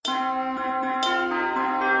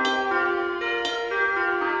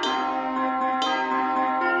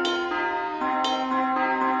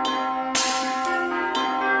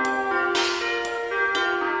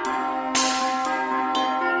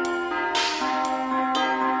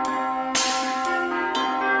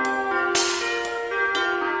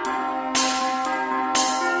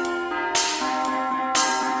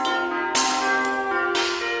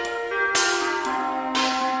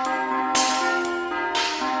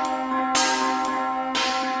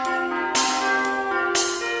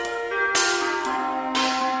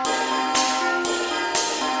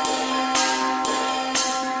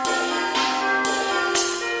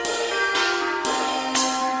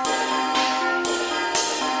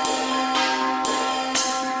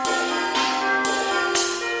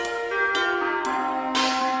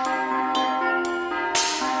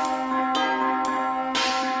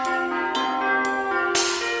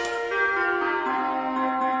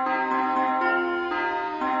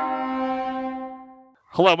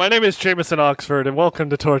Hello, my name is Jameson Oxford, and welcome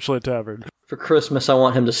to Torchlit Tavern. For Christmas, I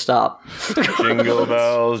want him to stop. Jingle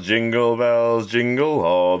bells, jingle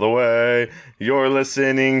all the way. You're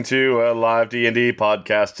listening to a live D&D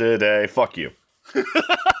podcast today. Fuck you.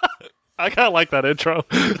 I kind of like that intro.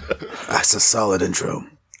 That's a solid intro.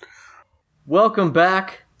 Welcome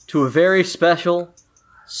back to a very special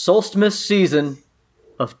Solstice season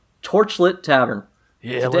of Torchlit Tavern.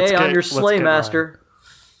 Yeah, Today I'm your Slay Master.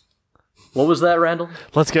 What was that, Randall?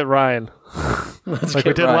 Let's get Ryan. Let's like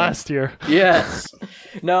get we did Ryan. last year. Yes.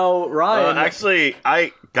 No, Ryan. Actually,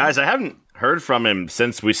 I haven't heard from him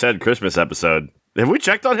since we said Christmas episode. Have we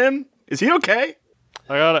checked on him? Is he okay?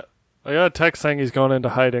 I got a text saying he's going into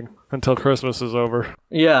hiding until Christmas is over.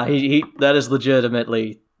 Yeah, he that is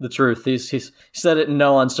legitimately the truth. He said it in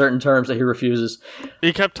no uncertain terms that he refuses.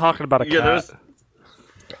 He kept talking about a cat.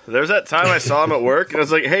 There's that time I saw him at work, and I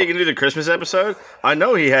was like, hey, you can do the Christmas episode? I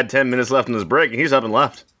know he had 10 minutes left in his break, and he's up and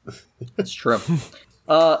left. It's true.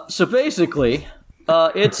 So basically,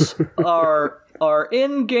 it's our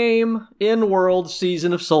in-game, in-world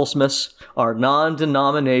season of Solstice, our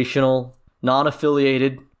non-denominational,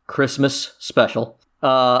 non-affiliated Christmas special.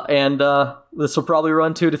 And this will probably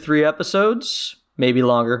run 2 to 3 episodes, maybe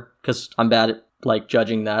longer, because I'm bad at,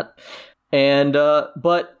 judging that. And,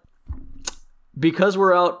 but because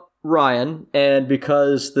we're out Ryan, and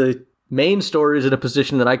because the main story is in a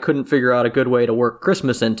position that I couldn't figure out a good way to work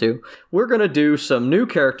Christmas into, we're going to do some new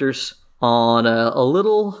characters on a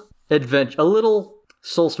little adventure, a little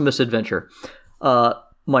Solstice adventure.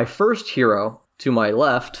 My first hero to my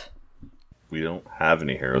left. We don't have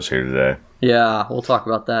any heroes here today. Yeah, we'll talk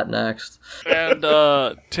about that next. And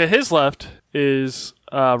to his left is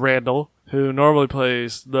Randall, who normally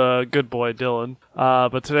plays the good boy Dylan.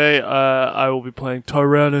 But today I will be playing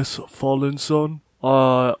Tyrannus Fallen Son.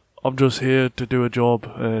 I'm just here to do a job,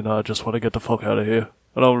 and I just want to get the fuck out of here.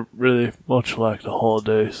 I don't really much like the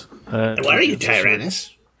holidays. And Why are you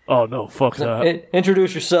Tyrannus? Oh no, fuck that.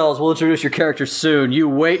 Introduce yourselves. We'll introduce your characters soon. You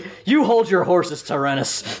wait. You hold your horses,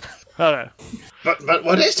 Tyrannus. Okay. But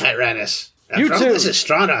what is Tyrannus? You After all, too. This is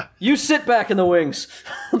Strana. You sit back in the wings.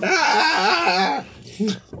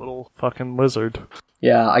 Little fucking lizard.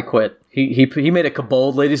 Yeah, I quit. He made a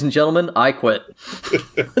kabold, ladies and gentlemen. I quit.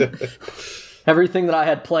 Everything that I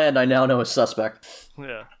had planned, I now know is suspect.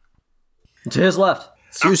 Yeah. To his left.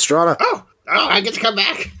 It's you, Strana. Oh, I get to come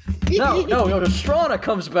back. No, Strana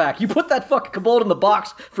comes back. You put that fucking kabold in the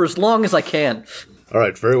box for as long as I can. All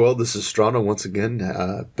right, very well. This is Strana once again,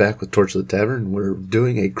 back with Torchlit Tavern. We're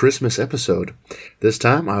doing a Christmas episode. This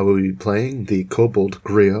time I will be playing the Kobold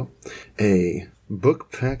Griot, a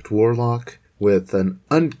book-packed warlock with an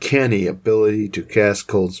uncanny ability to cast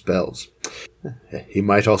cold spells. He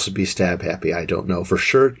might also be stab-happy, I don't know for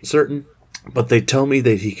certain, but they tell me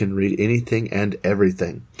that he can read anything and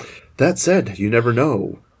everything. That said, you never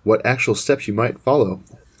know what actual steps you might follow,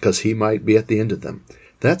 because he might be at the end of them.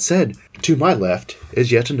 That said, to my left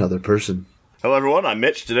is yet another person. Hello, everyone. I'm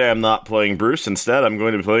Mitch. Today I'm not playing Bruce. Instead, I'm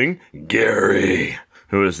going to be playing Gary,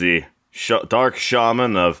 who is the dark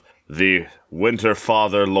shaman of the Winter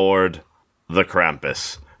Father Lord, the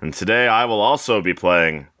Krampus. And today I will also be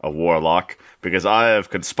playing a warlock, because I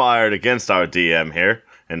have conspired against our DM here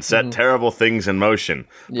and set terrible things in motion.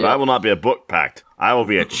 But I will not be a book pact. I will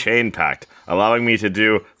be a chain pact, allowing me to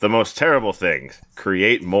do the most terrible things,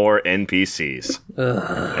 create more NPCs.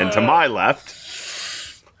 And to my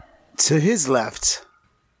left... To his left,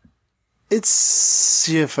 it's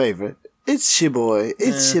your favorite. It's your boy.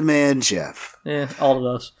 It's your man, Jeff. Yeah, all of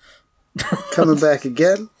those. Coming back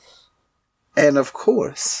again. And of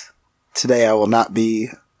course, today I will not be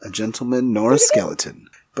a gentleman nor a skeleton.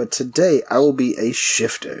 But today I will be a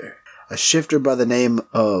shifter. A shifter by the name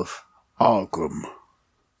of Argrim.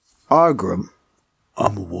 Argrim,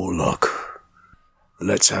 I'm a warlock.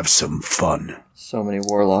 Let's have some fun. So many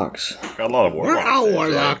warlocks. Got a lot of warlocks. We're all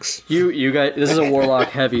warlocks. You guys, this is a warlock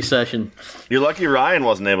heavy session. You're lucky Ryan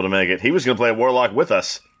wasn't able to make it. He was going to play a warlock with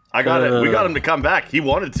us. I got it. We got him to come back. He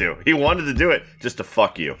wanted to. He wanted to do it just to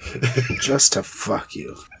fuck you. Just to fuck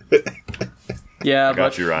you. Yeah, Got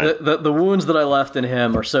but you, Ryan. the wounds that I left in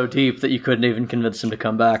him are so deep that you couldn't even convince him to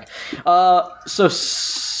come back. So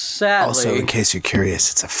sadly... Also, in case you're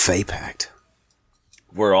curious, it's a Fey Pact.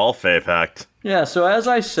 We're all Fey-packed. Yeah, so as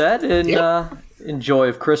I said in Joy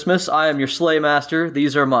of Christmas, I am your Slay Master.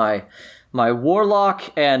 These are my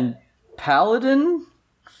warlock and paladin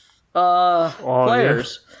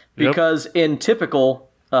players. Yeah. Because in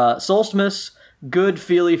typical Solstice, good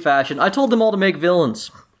feely fashion, I told them all to make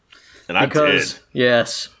villains. And I did.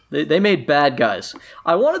 Yes, they made bad guys.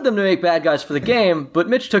 I wanted them to make bad guys for the game, but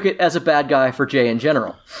Mitch took it as a bad guy for Jay in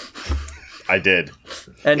general. I did.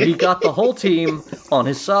 And he got the whole team on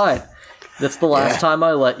his side. That's the last time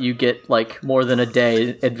I let you get, like, more than a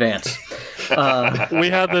day advance. We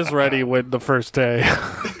had this ready with the first day.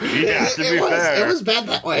 Yeah, to be fair. It was bad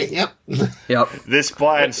that way, yep. Yep. This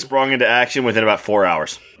plan sprung into action within about 4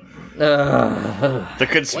 hours. The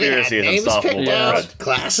conspiracy is names unstoppable. picked my out, friend.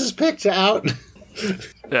 classes picked out.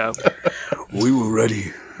 Yeah. We were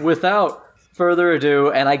ready. Without further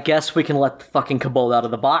ado, and I guess we can let the fucking Kobold out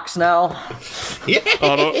of the box now.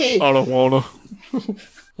 I don't wanna.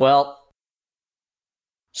 Well,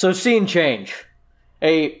 so scene change.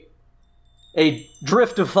 A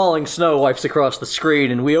drift of falling snow wipes across the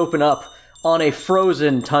screen, and we open up on a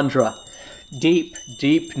frozen tundra. Deep,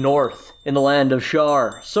 deep north in the land of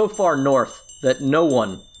Shar. So far north that no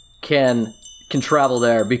one can travel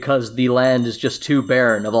there because the land is just too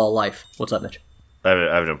barren of all life. What's up, Mitch? I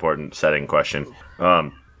have an important setting question.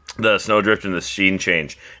 The snowdrift and the scene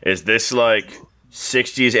change. Is this like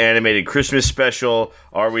 60s animated Christmas special?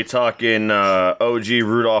 Are we talking OG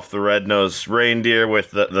Rudolph the Red-Nosed Reindeer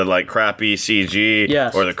with the like crappy CG?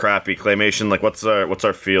 Yes. Or the crappy claymation? Like what's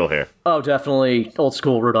our feel here? Oh, definitely old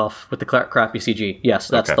school Rudolph with the crappy CG. Yes,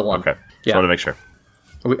 that's Okay, the one. Okay. Just Yeah. want to make sure.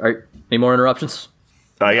 Any more interruptions?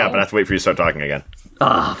 Yeah, but I have to wait for you to start talking again.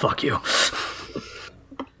 Ah, fuck you.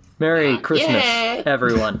 Merry Christmas,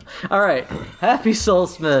 everyone. All right. Happy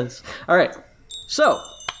Solstice. All right. So,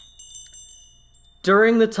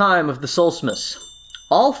 during the time of the solstice,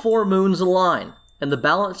 all 4 moons align, and the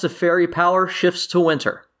balance of fairy power shifts to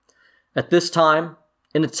winter. At this time,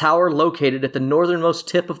 in a tower located at the northernmost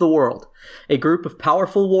tip of the world, a group of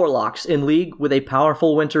powerful warlocks in league with a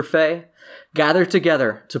powerful winter fae gather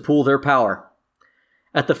together to pool their power.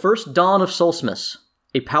 At the first dawn of Solstice,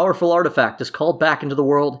 a powerful artifact is called back into the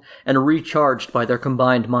world and recharged by their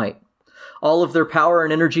combined might. All of their power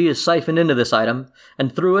and energy is siphoned into this item,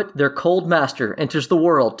 and through it, their cold master enters the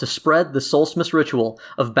world to spread the Solstice ritual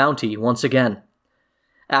of bounty once again.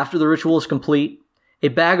 After the ritual is complete, a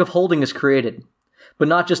bag of holding is created. But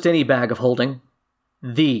not just any bag of holding.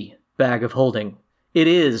 The bag of holding. It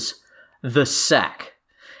is the sack.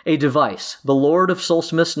 A device the Lord of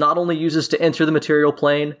Solstice not only uses to enter the material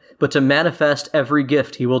plane, but to manifest every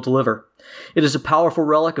gift he will deliver. It is a powerful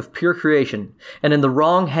relic of pure creation, and in the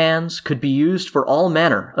wrong hands could be used for all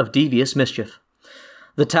manner of devious mischief.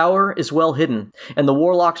 The tower is well hidden, and the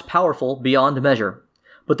warlocks powerful beyond measure.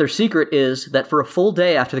 But their secret is that for a full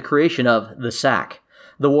day after the creation of the sack,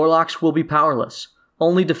 the warlocks will be powerless,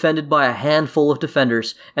 only defended by a handful of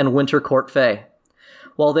defenders and Winter Court Fae.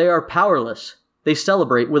 While they are powerless, they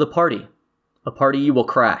celebrate with a party you will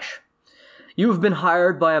crash. You have been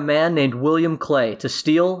hired by a man named William Clay to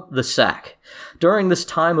steal the sack. During this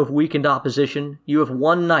time of weakened opposition, you have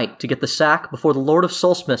 1 night to get the sack before the Lord of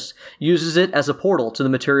Solstice uses it as a portal to the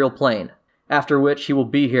material plane, after which he will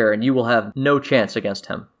be here and you will have no chance against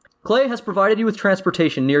him. Clay has provided you with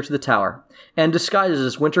transportation near to the tower, and disguises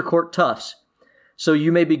as Winter Court toughs, so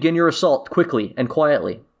you may begin your assault quickly and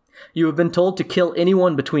quietly. You have been told to kill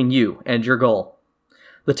anyone between you and your goal.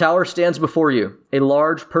 The tower stands before you, a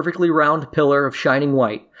large, perfectly round pillar of shining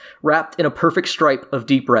white, wrapped in a perfect stripe of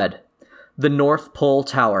deep red. The North Pole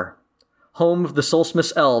Tower, home of the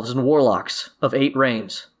Solstice elves and warlocks of 8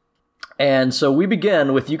 Rains. And so we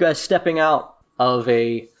begin with you guys stepping out of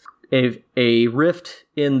a rift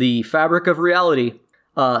in the fabric of reality,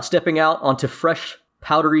 stepping out onto fresh,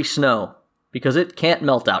 powdery snow, because it can't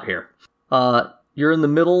melt out here. You're in the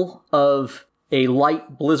middle of a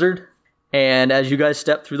light blizzard, and as you guys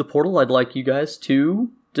step through the portal, I'd like you guys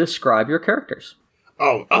to describe your characters.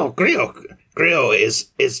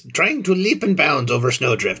 Griot is trying to leap and bound over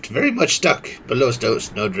Snowdrift. Very much stuck below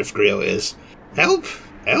Snowdrift, Griot is. Help!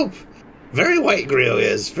 Very white Griot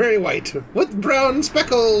is. Very white. With brown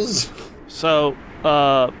speckles! So,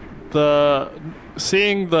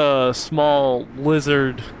 seeing the small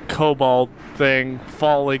lizard kobold thing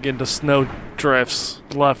falling into snow drifts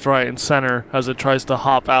left, right, and center as it tries to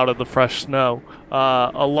hop out of the fresh snow.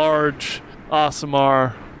 A large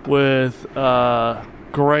Aasimar with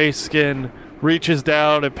gray skin reaches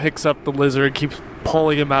down and picks up the lizard and keeps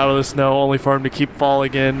pulling him out of the snow, only for him to keep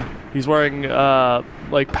falling in. He's wearing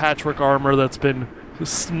like patchwork armor that's been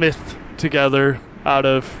smithed together out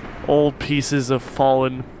of old pieces of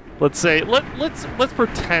fallen. Let's say let's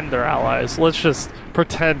pretend they're allies. Let's just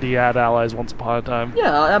pretend he had allies once upon a time.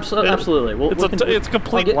 Yeah, absolutely. It's a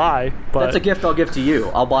complete lie. But that's a gift I'll give to you.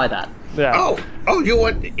 I'll buy that. Yeah. Oh,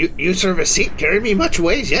 you serve a seat, carry me much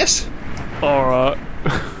ways, yes? Alright.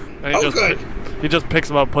 Good. He just picks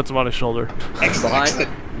him up, puts him on his shoulder. Excellent.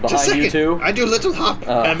 Behind you two. I do little hop,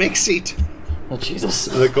 and I make seat. Oh, Jesus.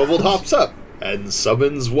 The kobold hops up. and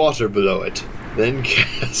summons water below it. Then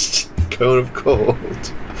cast Cone of Cold,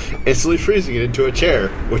 instantly freezing it into a chair,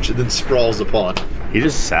 which it then sprawls upon. He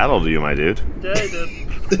just saddled you, my dude. Yeah, he did.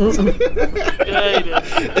 Yeah, he did.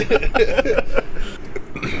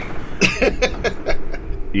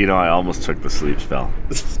 You know, I almost took the sleep spell.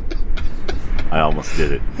 I almost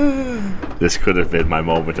did it. This could have been my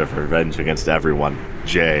moment of revenge against everyone.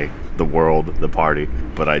 Jay, the world, the party,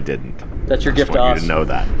 but I didn't. That's your Just gift to want us. you to know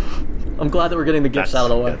that. I'm glad that we're getting the gifts out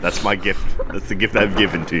of the way. Yeah, that's my gift. That's the gift I've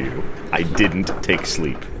given to you. I didn't take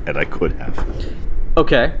sleep, and I could have.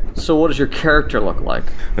 Okay, so what does your character look like?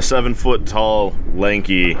 A 7-foot-tall,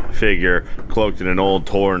 lanky figure, cloaked in an old,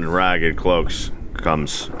 torn, ragged cloak,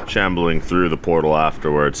 comes shambling through the portal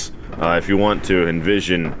afterwards. If you want to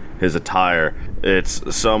envision his attire,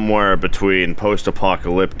 it's somewhere between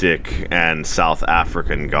post-apocalyptic and South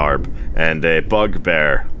African garb, and a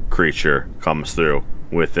bugbear creature comes through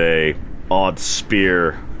with a odd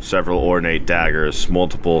spear, several ornate daggers,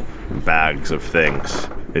 multiple bags of things.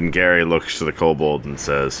 And Gary looks to the kobold and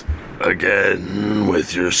says, "Again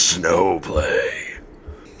with your snow play.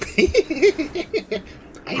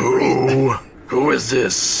 Who is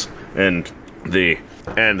this?" And the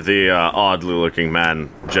oddly looking man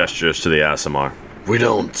gestures to the Aasimar. "We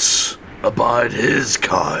don't abide his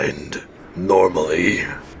kind, normally."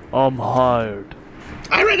 I'm hired.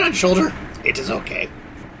 I ride on shoulder. It is okay.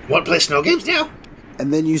 Want to play snow games now?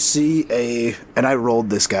 And then you see and I rolled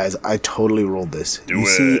this, guys. I totally rolled this. You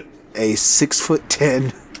see a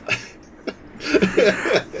 6'10",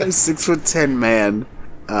 a 6'10" man,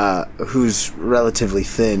 who's relatively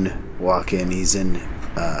thin, walk in. He's in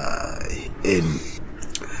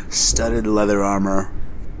studded leather armor,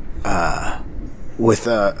 with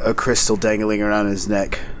a crystal dangling around his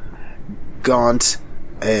neck, gaunt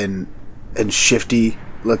and shifty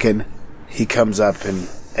looking. He comes up and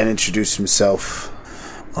introduces himself.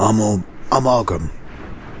 I'm Algrim.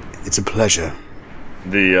 It's a pleasure.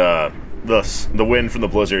 The wind from the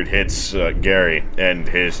blizzard hits Gary, and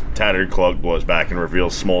his tattered cloak blows back and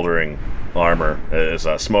reveals smoldering armor as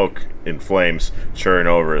smoke and flames churn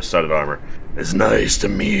over his studded armor. "It's nice to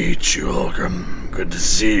meet you, Algrim. Good to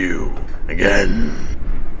see you again."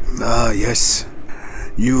 Ah, yes.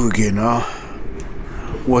 You again, huh?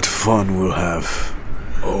 What fun we'll have.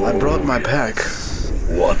 I brought my pack.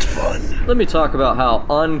 What fun. Let me talk about how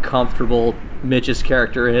uncomfortable Mitch's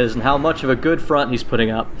character is and how much of a good front he's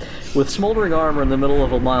putting up. With smoldering armor in the middle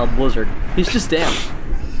of a mild blizzard, he's just damp.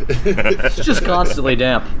 He's just constantly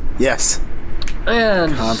damp. Yes.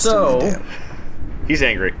 And Constantly damp. He's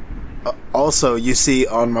angry. Also, you see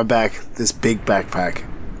on my back this big backpack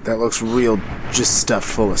that looks real, just stuffed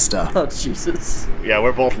full of stuff. Oh, Jesus. Yeah,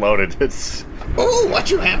 we're both loaded. It's Oh,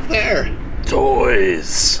 what you have there?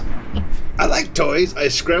 toys. I like toys. I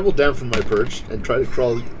scrambled down from my perch and tried to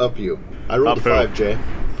crawl up you. I rolled Up a who? 5, Jay.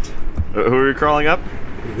 Who are you crawling up?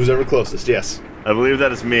 Who's ever closest, yes. I believe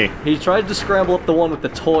that is me. He tried to scramble up the one with the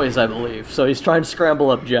toys, I believe. So he's trying to scramble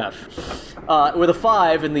up Jeff. With a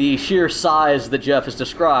 5 in the sheer size that Jeff has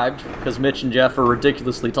described, because Mitch and Jeff are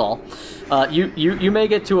ridiculously tall, you may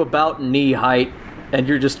get to about knee height, and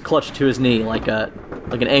you're just clutched to his knee like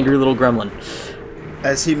an angry little gremlin.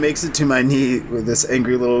 As he makes it to my knee with this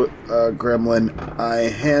angry little gremlin, I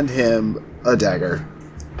hand him a dagger.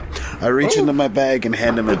 I reach into my bag and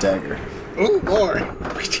hand him a dagger. Oh, more. I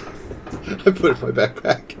put it in my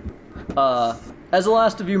backpack. As the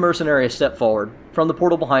last of you mercenaries step forward, from the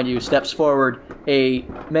portal behind you steps forward a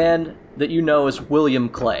man that you know as William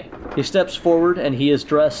Clay. He steps forward and he is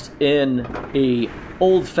dressed in a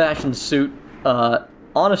old-fashioned suit,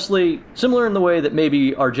 honestly similar in the way that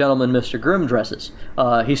maybe our gentleman Mr. Grimm dresses.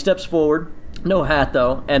 He steps forward, no hat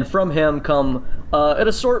though, and from him come an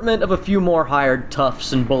assortment of a few more hired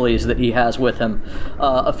toughs and bullies that he has with him.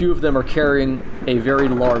 A few of them are carrying a very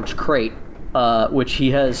large crate, which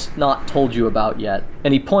he has not told you about yet.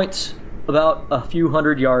 And he points about a few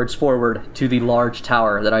hundred yards forward to the large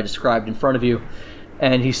tower that I described in front of you,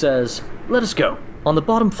 and he says, "Let us go. On the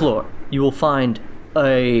bottom floor, you will find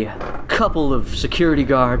a couple of security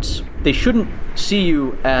guards. They shouldn't see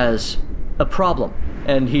you as a problem."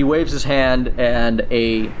 And he waves his hand, and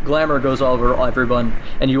a glamour goes over everyone,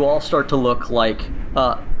 and you all start to look like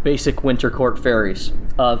basic winter court fairies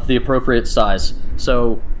of the appropriate size.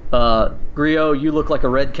 So, Grio, you look like a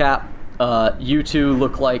red cap. You two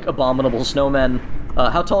look like abominable snowmen.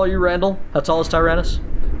 How tall are you, Randall? How tall is Tyrannus?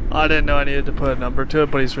 I didn't know I needed to put a number to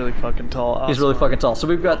it, but he's really fucking tall. He's really fucking tall. So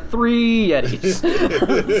we've got 3 Yetis.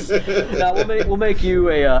 Now we'll make you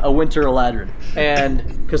a winter Eladrin, and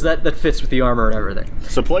because that fits with the armor and everything.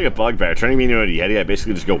 So playing a bugbear, turning me into a Yeti, I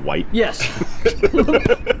basically just go white. Yes.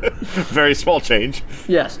 Very small change.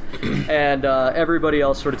 Yes. And everybody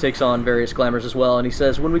else sort of takes on various glamours as well. And he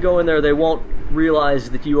says, when we go in there, they won't realize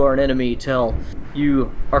that you are an enemy till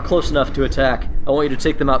you are close enough to attack. I want you to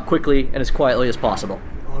take them out quickly and as quietly as possible.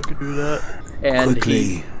 I can do that. And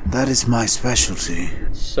Quickly. That is my specialty.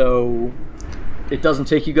 So it doesn't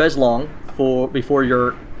take you guys long before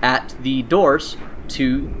you're at the doors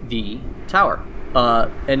to the tower.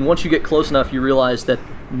 And once you get close enough, you realize that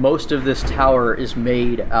most of this tower is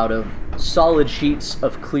made out of solid sheets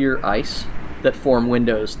of clear ice that form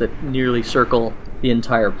windows that nearly circle the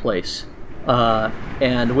entire place.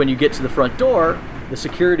 And when you get to the front door, the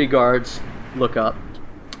security guards look up,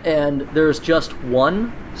 and there's just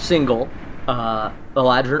one single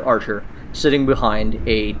Eladrin archer sitting behind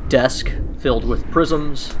a desk filled with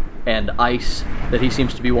prisms and ice that he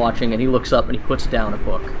seems to be watching, and he looks up and he puts down a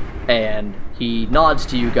book. And he nods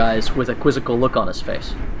to you guys with a quizzical look on his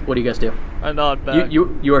face. What do you guys do? I nod back.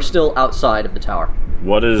 You are still outside of the tower.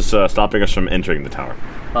 What is stopping us from entering the tower?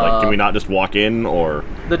 Can we not just walk in, or...?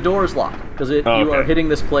 The door is locked, because you okay. are hitting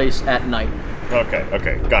this place at night.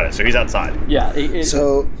 Okay, got it. So he's outside. Yeah.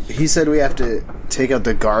 So he said we have to take out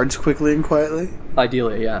the guards quickly and quietly?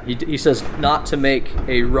 Ideally, yeah. He says not to make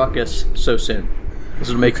a ruckus so soon. This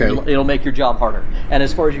will make it'll make your job harder. And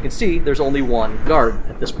as far as you can see, there's only one guard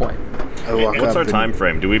at this point. I walk What's up our and- time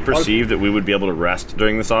frame? Do we perceive that we would be able to rest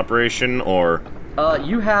during this operation, or...?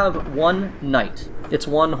 You have one night. It's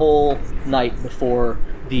one whole night before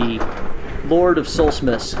the Lord of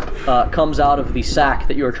Soulsmiths comes out of the sack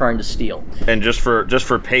that you are trying to steal. And just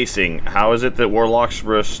for pacing, how is it that warlocks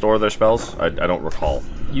restore their spells? I don't recall.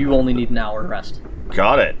 You only need an hour rest.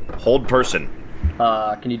 Got it. Hold person.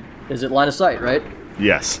 Is it line of sight, right?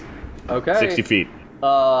 Yes. Okay. 60 feet.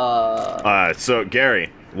 So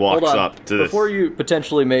Gary walks Hold on. up to this. Before you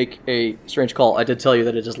potentially make a strange call, I did tell you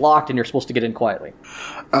that it is locked and you're supposed to get in quietly.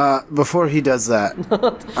 Before he does that,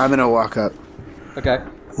 I'm gonna walk up. Okay.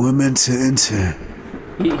 We're meant to enter.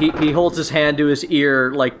 He holds his hand to his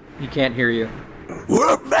ear like he can't hear you.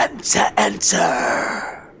 We're meant to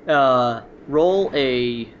enter. Roll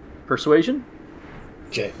a persuasion.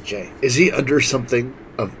 Jay. Is he under something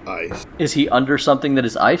of ice? Is he under something that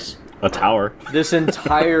is ice? A tower. This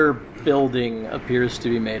entire building appears to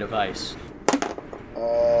be made of ice.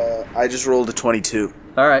 I just rolled a 22.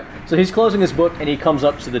 Alright, so he's closing his book and he comes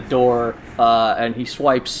up to the door and he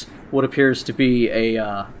swipes what appears to be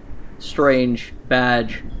a strange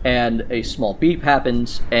badge, and a small beep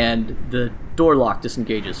happens and the door lock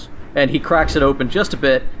disengages. And he cracks it open just a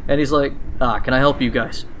bit and he's like, can I help you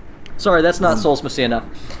guys? Sorry, that's not Soulsmithsy enough.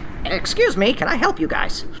 Excuse me, can I help you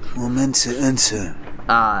guys? We're meant to enter.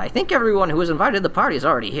 I think everyone who was invited to the party is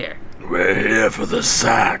already here. We're here for the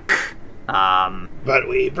sack. But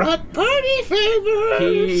we brought party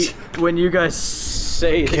favors. When you guys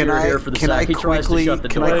say that Can you're I? here for the Can I sack, he tries to quickly? shut the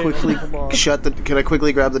Can door. I quickly shut the? Can I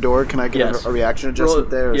quickly grab the door? Can I get Yes. a reaction adjustment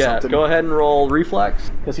there or yeah, something? go ahead and roll reflex,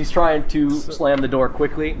 because he's trying to slam the door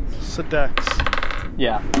quickly. Sedex.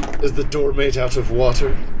 Yeah. Is the door made out of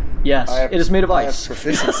water? Yes, it is made of I have ice.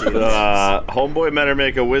 proficiency. Homeboy better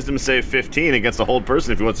make a wisdom save 15 against a hold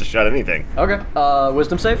person if he wants to shut anything. Okay,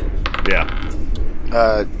 wisdom save? Yeah.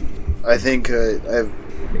 I think I have.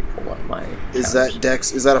 Let me pull up my Is that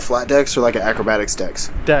dex? Is that a flat dex or like an acrobatics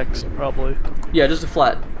dex? Dex, probably. Yeah, just a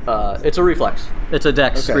flat. It's a reflex. It's a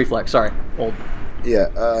dex Okay. reflex. Sorry, old.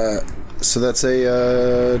 Yeah. So that's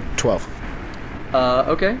a 12.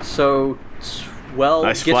 Okay, so 12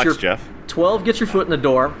 Nice gets flex, your Jeff. 12 gets your foot in the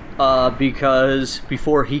door. Because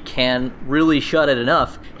before he can really shut it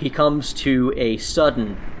enough, he comes to a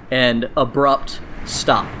sudden and abrupt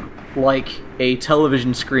stop, like a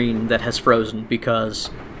television screen that has frozen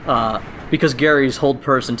because Gary's hold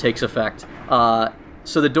person takes effect.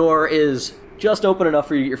 So the door is just open enough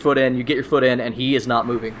for you to get your foot in. You get your foot in, and he is not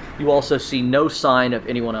moving. You also see no sign of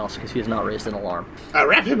anyone else because he has not raised an alarm.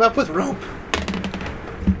 Wrap him up with rope.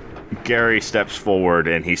 Gary steps forward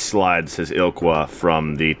and he slides his Ilqua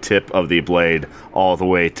from the tip of the blade all the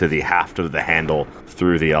way to the haft of the handle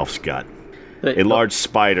through the elf's gut. A large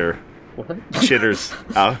spider What? chitters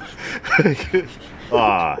out. The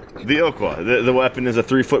Ilqua. The weapon is a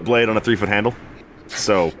 3-foot blade on a 3-foot handle.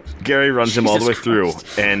 So Gary runs him all the way through,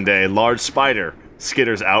 and a large spider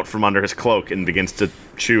skitters out from under his cloak and begins to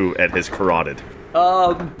chew at his carotid.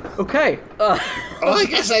 Okay. Oh, I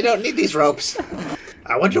guess I don't need these ropes.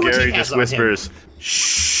 I wonder what Gary he has just on him. whispers, "Shh,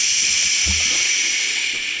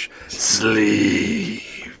 sleep."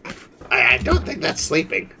 I don't think that's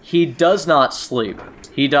sleeping. He does not sleep.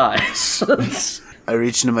 He dies. I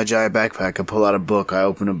reach into my giant backpack. I pull out a book. I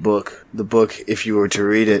open a book. The book, if you were to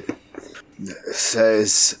read it,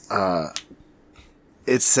 says,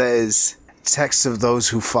 it says, text of those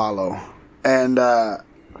who follow, and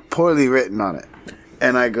poorly written on it.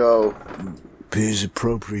 And I go, "'Pears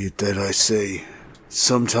appropriate that I say,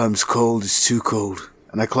 sometimes cold is too cold."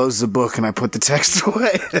 And I close the book and I put the text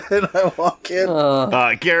away and I walk in.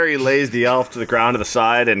 Gary lays the elf to the ground to the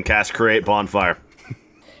side and casts Create Bonfire.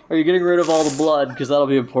 Are you getting rid of all the blood? Because that'll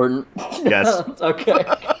be important. Yes. Okay.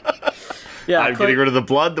 Yeah, I'm getting rid of the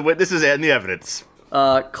blood, the witnesses, and the evidence.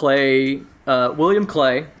 William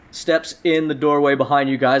Clay steps in the doorway behind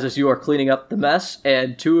you guys as you are cleaning up the mess,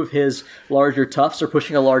 and two of his larger toughs are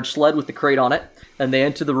pushing a large sled with the crate on it, and they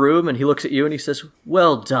enter the room, and he looks at you and he says,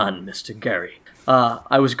 "Well done, Mr. Gary.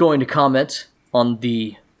 I was going to comment on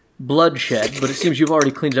the bloodshed, but it seems you've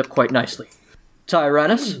already cleaned it up quite nicely.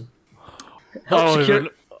 Tyrannus,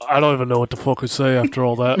 I don't even know what the fuck to say after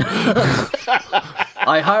all that.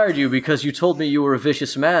 I hired you because you told me you were a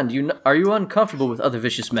vicious man. Are you uncomfortable with other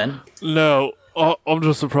vicious men?" No, I'm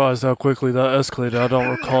just surprised how quickly that escalated. I don't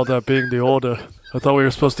recall that being the order. I thought we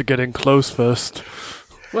were supposed to get in close first.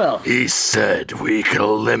 Well, he said we could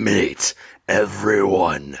eliminate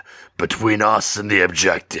everyone between us and the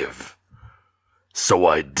objective. So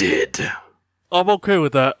I did. I'm okay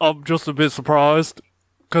with that. I'm just a bit surprised,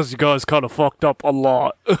 because you guys kind of fucked up a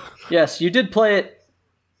lot. yes, you did play it.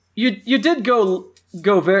 You did go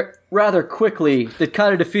rather quickly. That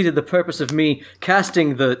kind of defeated the purpose of me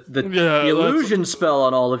casting the illusion spell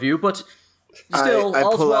on all of you, but still, I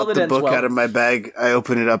all's pull well out that the ends book well. out of my bag, I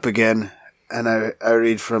open it up again, and I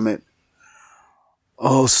read from it.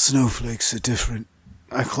 "All snowflakes are different."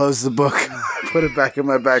 I close the book, put it back in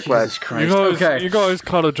my backpack. Jesus Christ. You guys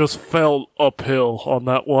kind of just fell uphill on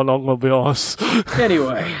that one, I'm going to be honest.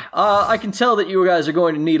 Anyway, I can tell that you guys are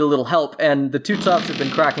going to need a little help, and the two toughs have been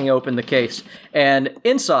cracking open the case. And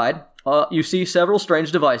inside, you see several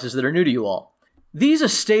strange devices that are new to you all. These are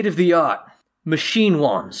state-of-the-art machine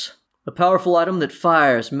wands, a powerful item that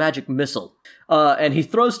fires magic missile. And he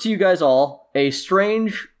throws to you guys all a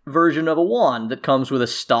strange version of a wand that comes with a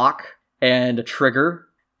stock and a trigger,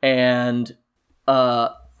 and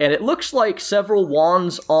it looks like several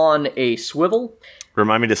wands on a swivel.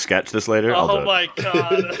 Remind me to sketch this later. I'll do it. My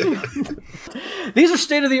god. These are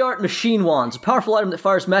state-of-the-art machine wands, a powerful item that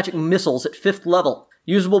fires magic missiles at 5th level,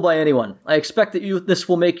 usable by anyone. I expect that this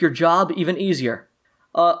will make your job even easier.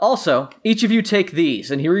 Also, each of you take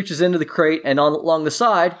these, and he reaches into the crate, and along the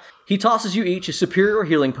side, he tosses you each a superior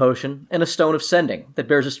healing potion and a stone of sending that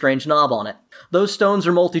bears a strange knob on it. Those stones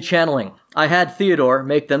are multi-channeling. I had Theodore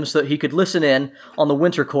make them so that he could listen in on the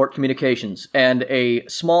Winter Court communications, and a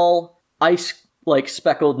small ice-like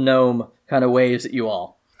speckled gnome kind of waves at you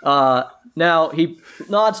all. Now, he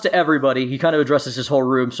nods to everybody. He kind of addresses his whole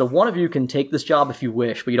room, so one of you can take this job if you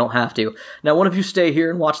wish, but you don't have to. Now, one of you stay here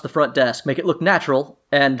and watch the front desk. Make it look natural,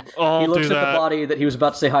 and he looks at the body that he was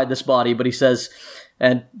about to say, "Hide this body," but he says,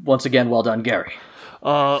 and once again, "Well done, Gary."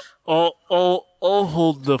 I'll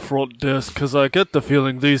hold the front desk, because I get the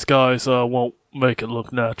feeling these guys won't make it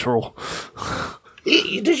look natural.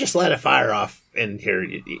 You just let a fire off in here.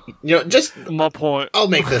 Just My point. I'll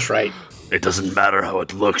make this right. It doesn't matter how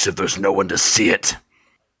it looks if there's no one to see it.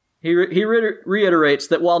 He reiterates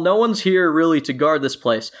that while no one's here really to guard this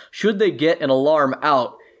place, should they get an alarm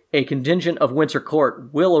out, a contingent of Winter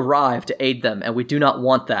Court will arrive to aid them, and we do not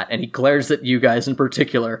want that. And he glares at you guys in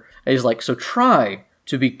particular. And he's like, so try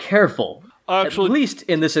to be careful, Actually, at least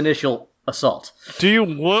in this initial assault. Do you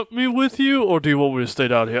want me with you, or do you want me to stay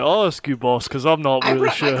down here? I'll ask you, boss, because I'm not really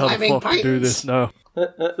sure how the fuck to do this now.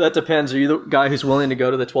 That depends. Are you the guy who's willing to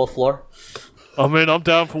go to the 12th floor? I mean, I'm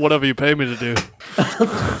down for whatever you pay me to do.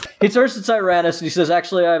 He turns to Tyrannus and he says,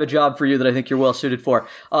 actually, I have a job for you that I think you're well suited for.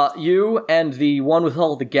 You and the one with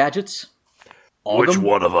all the gadgets. Ogrim? Which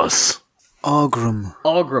one of us?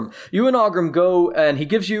 Ogrim. You and Ogrim go, and he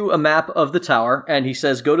gives you a map of the tower, and he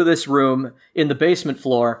says, go to this room in the basement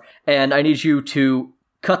floor, and I need you to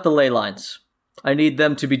cut the ley lines. I need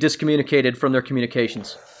them to be discommunicated from their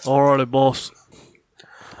communications. Alrighty, boss.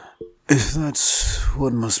 If that's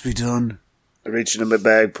what must be done. I reach into my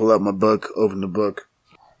bag, pull out my book, open the book.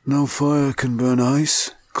 No fire can burn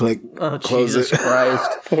ice. Click. Oh, close Jesus it.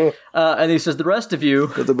 Christ. And he says, the rest of you,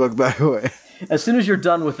 Put the book back away. as soon as you're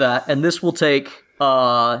done with that, and this will take,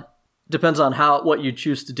 depends on what you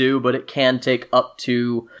choose to do, but it can take up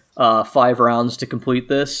to 5 rounds to complete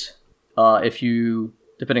this,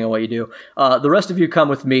 depending on what you do. The rest of you come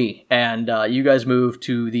with me, and you guys move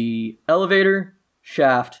to the elevator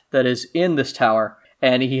shaft that is in this tower,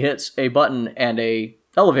 and he hits a button, and a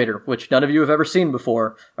elevator, which none of you have ever seen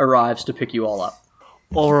before, arrives to pick you all up.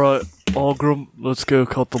 Alright, Ogrim, let's go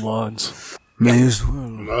cut the lines. May as well.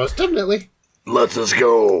 Most definitely. Let us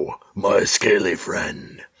go, my scaly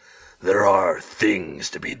friend. There are things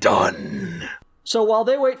to be done. So while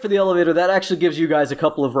they wait for the elevator, that actually gives you guys a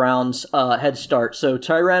couple of rounds head start. So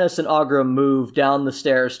Tyrannus and Agra move down the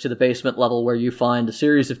stairs to the basement level where you find a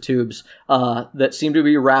series of tubes that seem to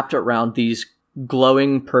be wrapped around these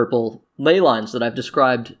glowing purple ley lines that I've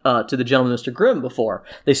described to the gentleman Mr. Grimm before.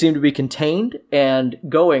 They seem to be contained and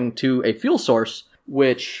going to a fuel source,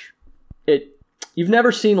 which you've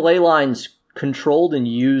never seen ley lines controlled and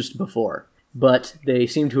used before, but they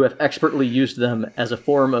seem to have expertly used them as a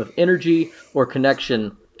form of energy or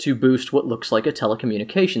connection to boost what looks like a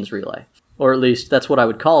telecommunications relay. Or at least that's what I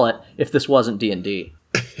would call it if this wasn't D&D.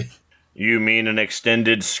 You mean an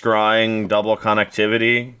extended scrying double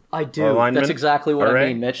connectivity? I do. alignment? That's exactly what I Array?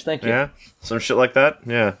 mean, Mitch. Thank you. Yeah? Some shit like that?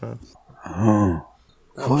 Yeah. Oh,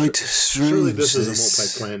 quite strange. Surely this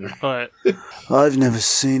is a multi-planar. But, I've never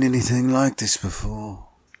seen anything like this before.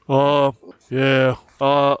 yeah.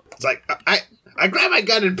 It's like, I grab my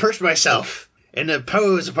gun and perch myself in a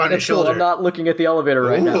pose upon his That's cool. shoulder. I'm not looking at the elevator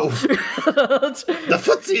right now. Ooh. The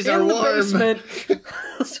footsies are In the warm. basement.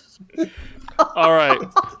 All right.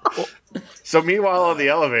 So meanwhile on the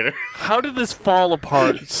elevator, How did this fall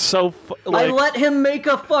apart? So, I let him make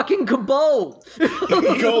a fucking kobold.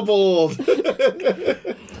 Go bold.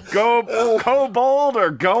 go kobold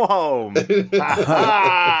or go home.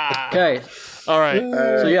 Okay. all right.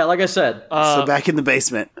 So yeah, like I said, So back in the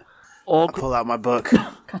basement, All, I pull out my book.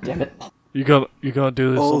 God damn it. you gonna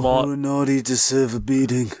do this a All lot. who are naughty deserve a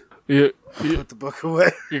beating. You Put the book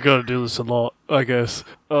away. you're gonna do this a lot, I guess.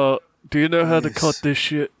 Do you know how to Yes. cut this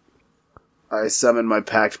shit? I summon my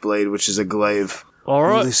packed blade, which is a glaive. All Will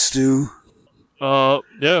right. this do?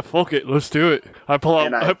 Yeah, fuck it. Let's do it. I pull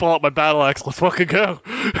And out my battle axe. Let's fucking go.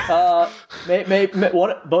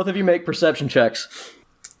 Both of you make perception checks.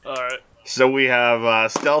 All right. So we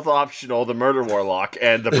have stealth optional, the murder warlock,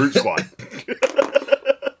 and the brute squad.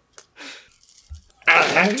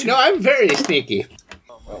 No, I'm very sneaky.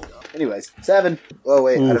 Anyways, 7. Oh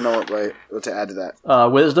wait, I don't know what to add to that.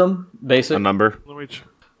 Wisdom, A basic. number. Let me.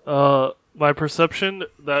 My perception,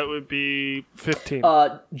 that would be 15.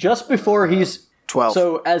 Just before he's 12.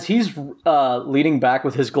 So as he's leading back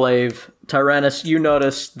with his glaive, Tyrannus, you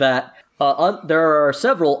notice that there are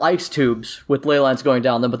several ice tubes with ley lines going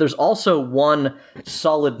down them, but there's also one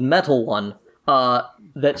solid metal one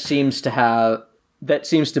that seems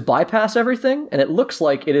to bypass everything, and it looks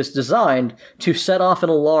like it is designed to set off an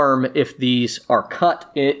alarm if these are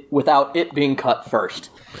cut without it being cut first.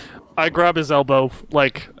 I grab his elbow,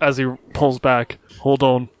 like, as he pulls back. Hold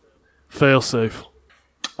on. Fail safe.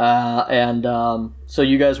 So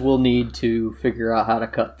you guys will need to figure out how to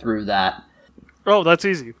cut through that. Oh, that's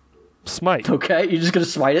easy. Smite. Okay, you're just gonna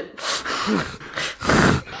smite it?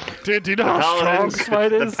 Dude, do you know how strong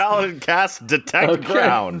smite The is? paladin cast detect Okay.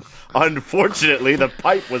 ground. Unfortunately, the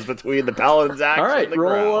pipe was between the paladin's axe All right, and the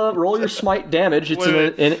ground. roll your smite damage. It's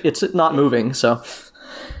Wait. it's not moving, so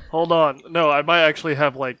Hold on. No, I might actually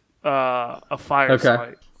have, like, a fire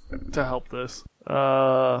Okay. smite to help this.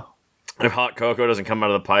 If hot cocoa doesn't come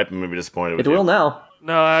out of the pipe, I'm gonna be disappointed with it you. will now.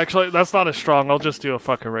 No, actually, that's not as strong. I'll just do a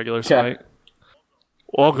fucking regular smite.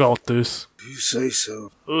 I'll go with this. You say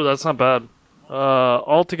so. Ooh, that's not bad.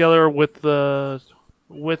 Altogether with the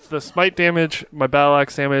smite damage, my battle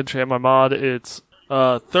axe damage, and my mod, it's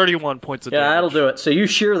 31 points of Yeah, damage. that'll do it. So you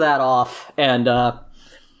shear that off, and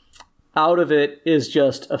out of it is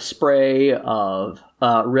just a spray of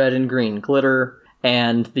red and green glitter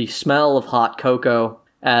and the smell of hot cocoa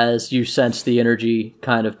as you sense the energy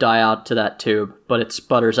kind of die out to that tube, but it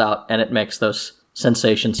sputters out and it makes those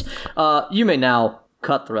sensations. You may now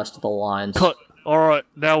cut the rest of the lines. Cut. All right,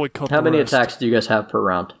 now we cut. How the many rest. attacks do you guys have per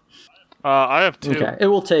round? I have 2. Okay, it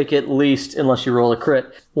will take at least, unless you roll a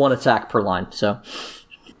crit, 1 attack per line. So,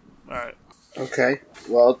 All right. Okay.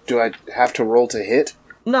 Well, do I have to roll to hit?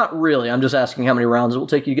 not really. I'm just asking how many rounds it will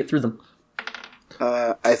take you to get through them.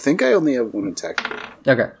 I think I only have 1 attack.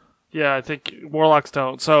 Okay. Yeah, I think warlocks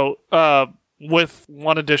don't. So, with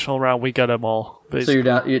 1 additional round, we get them all. So Basically. you're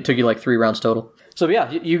down. It took you like 3 rounds total. So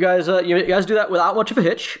yeah, you guys do that without much of a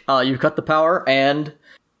hitch. You cut the power, and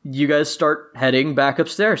you guys start heading back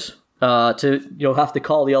upstairs. You'll have to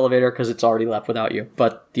call the elevator because it's already left without you.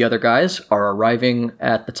 But the other guys are arriving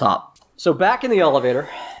at the top. So back in the elevator,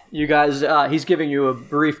 you guys. He's giving you a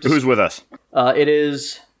brief. Who's with us? It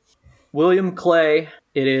is William Clay.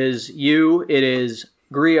 It is you. It is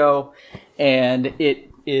Griot, and it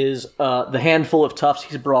is the handful of toughs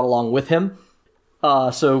he's brought along with him.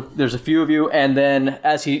 So there's a few of you, and then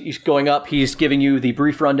as he's going up, he's giving you the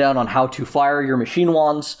brief rundown on how to fire your machine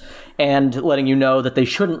wands, and letting you know that they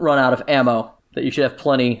shouldn't run out of ammo, that you should have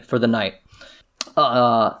plenty for the night.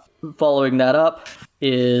 Following that up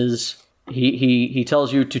is he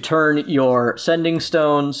tells you to turn your sending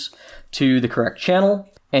stones to the correct channel,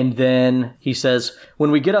 and then he says,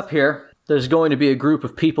 when we get up here, there's going to be a group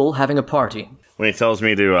of people having a party. When he tells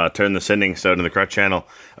me to turn the sending stone to the correct channel,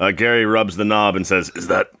 Gary rubs the knob and says, "Is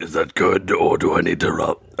that good, or do I need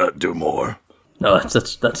to do more?" No,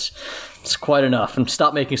 that's quite enough. And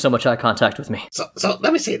stop making so much eye contact with me. So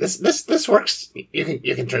let me see. This works.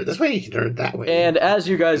 You can turn it this way. You can turn it that way. And as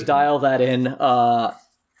you guys dial that in,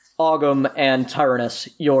 Ogum and Tyrannus,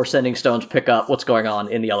 your sending stones pick up what's going on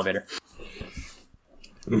in the elevator.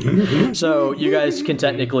 So you guys can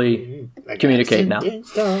technically communicate now.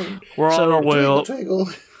 We're on our way up.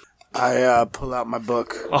 I pull out my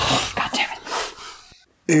book. Oh, God damn it.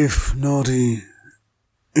 If naughty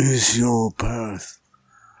is your path,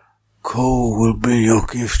 coal will be your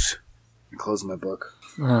gift. I close my book.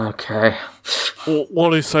 Okay. Well,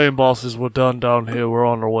 what he's saying, boss, is we're done down here. We're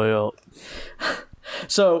on our way up.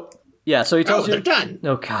 So he tells you... they're done.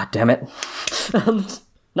 Oh, God damn it.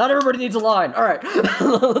 Not everybody needs a line. All right.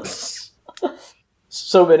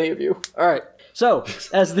 So many of you. All right. So,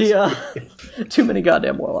 as the... too many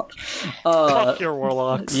goddamn warlocks. Fuck your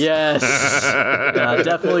warlocks. Yes.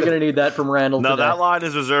 Definitely going to need that from Randall No, today. that line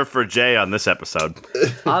is reserved for Jay on this episode.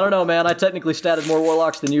 I don't know, man. I technically statted more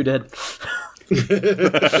warlocks than you did.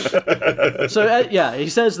 So, he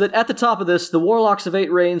says that at the top of this, the warlocks of 8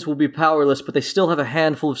 Reigns will be powerless, but they still have a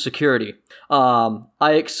handful of security.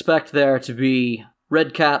 I expect there to be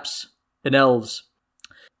redcaps and elves.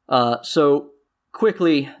 So,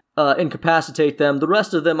 quickly incapacitate them. The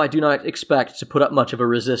rest of them I do not expect to put up much of a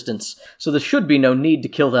resistance. So there should be no need to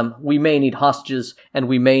kill them. We may need hostages, and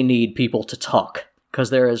we may need people to talk.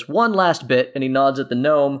 Because there is one last bit, and he nods at the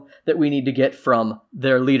gnome, that we need to get from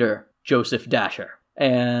their leader, Joseph Dasher.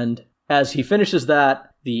 And as he finishes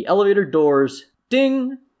that, the elevator doors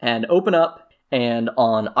ding and open up, and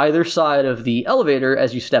on either side of the elevator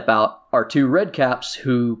as you step out are 2 redcaps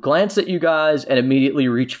who glance at you guys and immediately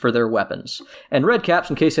reach for their weapons. And redcaps,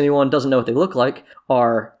 in case anyone doesn't know what they look like,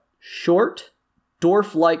 are short,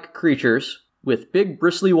 dwarf-like creatures with big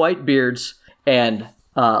bristly white beards and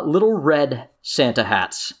little red Santa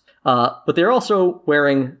hats. But they're also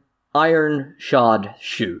wearing iron-shod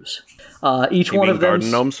shoes. Each one of them...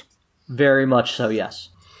 garden gnomes? Very much so, yes.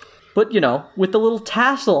 But, with the little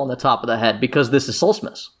tassel on the top of the head, because this is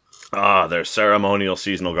Solstice. Ah, their ceremonial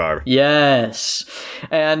seasonal garb. Yes.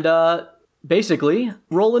 And, basically,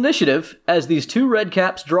 roll initiative as these 2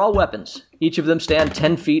 redcaps draw weapons. Each of them stand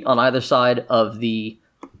 10 feet on either side of the,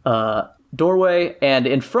 doorway, and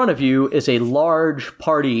in front of you is a large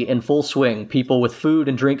party in full swing. People with food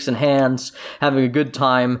and drinks in hands, having a good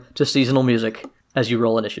time to seasonal music as you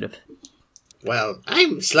roll initiative. Well,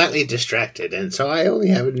 I'm slightly distracted, and so I only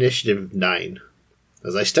have initiative 9.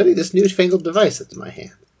 As I study this newfangled device that's in my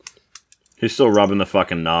hand. He's still rubbing the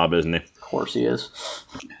fucking knob, isn't he? Of course he is.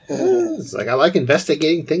 It's like I like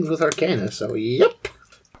investigating things with Arcana, so yep.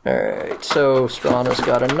 Alright, so Strana's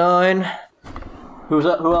got a 9. Who's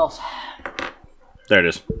up? Who else? There it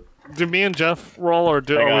is. Do me and Jeff roll, or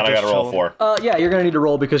do I gotta roll 4. Yeah, you're gonna need to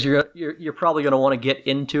roll because you're probably gonna want to get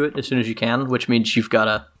into it as soon as you can, which means you've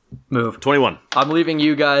gotta move. 21. I'm leaving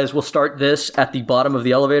you guys. We'll start this at the bottom of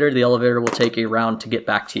the elevator. The elevator will take a round to get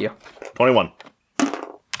back to you. 21.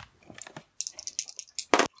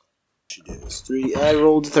 She did 3. I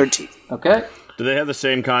rolled 13. Okay. Do they have the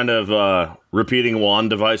same kind of repeating wand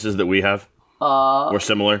devices that we have? Or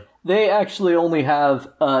similar? They actually only have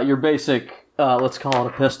your basic, let's call it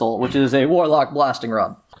a pistol, which is a warlock blasting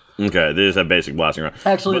rod. Okay, they just have basic blasting rod.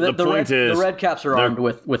 Actually, But the red caps are armed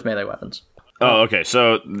with melee weapons. Oh, okay.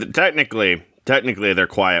 So technically, they're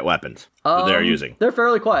quiet weapons that they're using. They're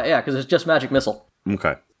fairly quiet, yeah, because it's just magic missile.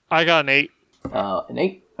 Okay. I got an 8. An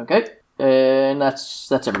 8, okay. And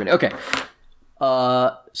that's everybody. Okay.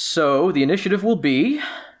 So the initiative will be...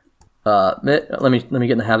 let me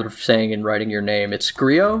get in the habit of saying and writing your name. It's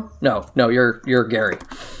Grio? No, you're Gary.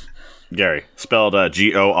 Gary. Spelled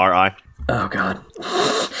Gori. Oh, God.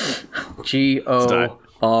 G-O-R...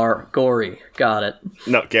 Gory. Got it.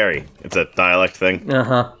 No, Gary. It's a dialect thing.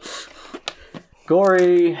 Uh-huh.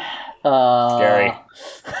 Gory... Gary.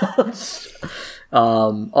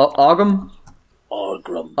 Ogum?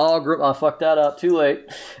 Argrum. Ogrum. I fucked that up. Too late.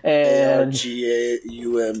 And...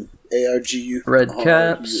 A-R-G-A-U-M. A-R-G-U. Red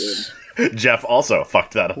caps. Jeff also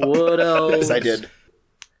fucked that up. What else? Yes, I did.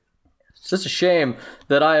 It's just a shame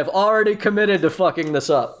that I have already committed to fucking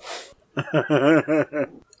this up.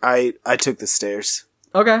 I took the stairs.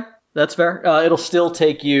 Okay, that's fair. It'll still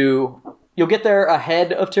take you... You'll get there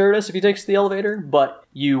ahead of Tyrannus if he takes the elevator, but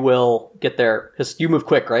you will get there... Because you move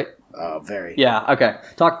quick, right? Very. Yeah, okay.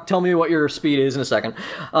 Tell me what your speed is in a second.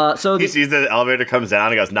 So He sees the elevator comes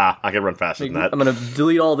down and goes, nah, I can run faster than that. I'm going to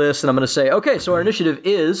delete all this, and I'm going to say, okay, so our initiative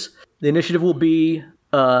will be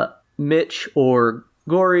Mitch or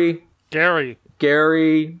Gory, Gary.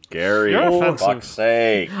 Gary, Gary, You're for offensive. fuck's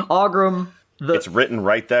sake. Ogrim, It's written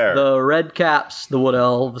right there. the Red Caps, the Wood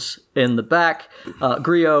Elves in the back,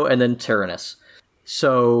 Griot, and then Tyrannus.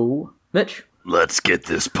 So, Mitch, Let's get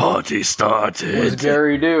this party what does started.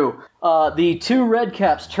 Gary do? The two Red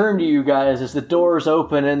Caps turn to you guys as the doors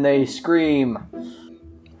open and they scream.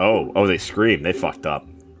 Oh, they scream. They fucked up.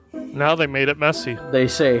 Now they made it messy. They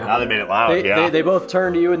say, Now they made it loud, they both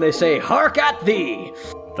turn to you and they say, "Hark at thee!"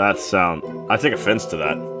 That sound. I take offense to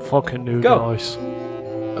that. Fucking new Go. guys.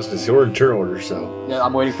 I was going to say, we're in turn order, so. Yeah,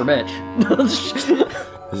 I'm waiting for Mitch.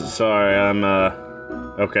 Sorry, I'm,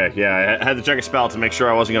 Okay, yeah, I had to check a spell to make sure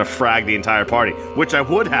I wasn't gonna frag the entire party, which I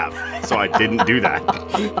would have, so I didn't do that.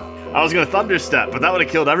 I was gonna thunderstep, but that would have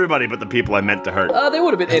killed everybody but the people I meant to hurt. They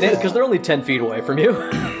would have been in it because they're only 10 feet away from you.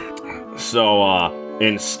 So,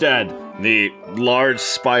 instead, the large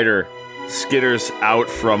spider skitters out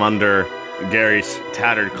from under Gary's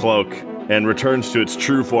tattered cloak and returns to its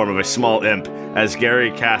true form of a small imp as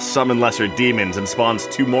Gary casts Summon Lesser Demons and spawns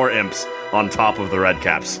 2 more imps on top of the red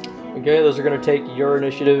caps. Okay, those are going to take your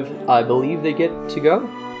initiative. I believe they get to go.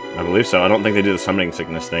 I believe so. I don't think they do the summoning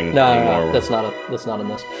sickness thing No, anymore. that's not in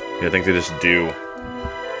this. Yeah, I think they just do.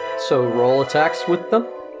 So roll attacks with them.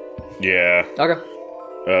 Yeah. Okay.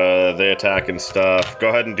 They attack and stuff. Go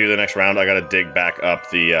ahead and do the next round. I gotta dig back up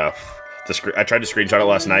the I tried to screenshot it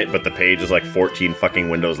last night, but the page is like 14 fucking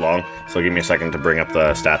windows long. So give me a second to bring up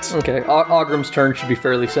the stats. Okay. Ogrim's turn should be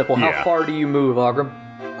fairly simple. How Yeah. far do you move, Ogrim?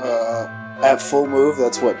 At full move,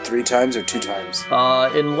 that's what, 3 times or 2 times?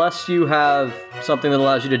 Unless you have something that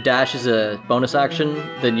allows you to dash as a bonus action,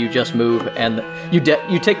 then you just move, and you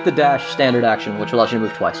take the dash standard action, which allows you to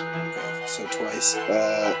move twice. So twice.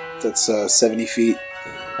 That's 70 feet.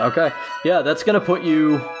 Okay. Yeah, that's gonna put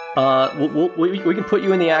you. We can put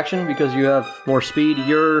you in the action because you have more speed.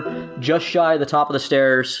 You're just shy of the top of the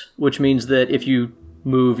stairs, which means that if you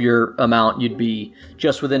move your amount, you'd be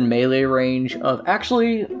just within melee range of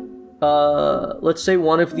actually. Let's say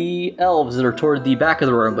one of the elves that are toward the back of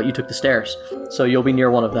the room, but you took the stairs, so you'll be near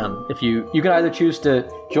one of them. If you can either choose to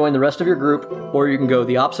join the rest of your group, or you can go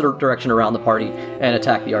the opposite direction around the party and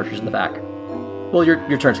attack the archers in the back. Well,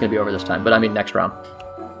 your turn's gonna be over this time, but I mean next round,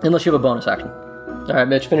 unless you have a bonus action. All right,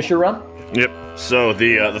 Mitch, finish your round. Yep. So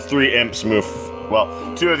the 3 imps move.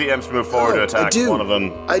 Well, 2 of the imps move forward to attack. I do. One of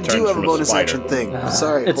them. I turns do have a from bonus spider. action thing.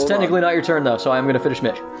 Sorry. It's hold technically on. not your turn though, so I'm gonna finish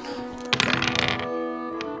Mitch.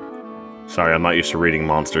 Sorry, I'm not used to reading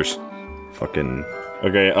monsters. Fucking.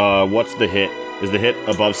 Okay. What's the hit? Is the hit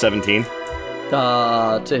above 17?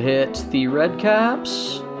 To hit the red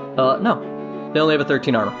caps. No, they only have a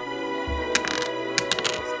 13 armor.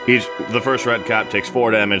 The first red cap takes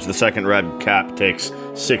 4 damage, the second red cap takes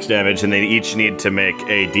 6 damage, and they each need to make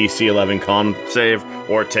a DC 11 con save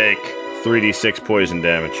or take 3d6 poison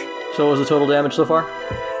damage. So what was the total damage so far?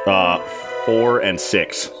 4 and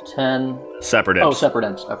 6. 10. Separate Oh, imps. separate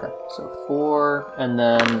imps. Okay, so 4, and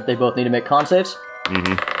then they both need to make con saves.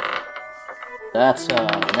 Mm-hmm. That's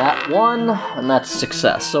that 1, and that's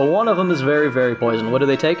success. So one of them is very, very poisoned. What do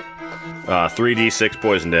they take? 3d6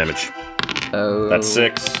 poison damage. Oh, That's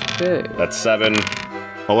 6. Okay. That's 7.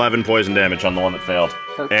 11 poison damage on the one that failed.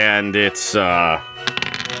 Okay. And it's 5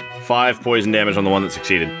 poison damage on the one that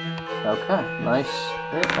succeeded. Okay, nice.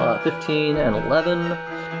 15 and 11.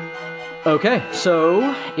 Okay,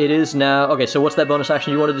 so it is now. Okay, so what's that bonus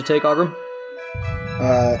action you wanted to take, Ogrim?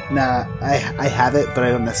 Nah, I have it, but I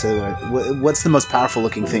don't necessarily. What's the most powerful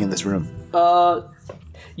looking thing in this room?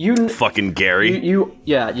 You Fucking Gary.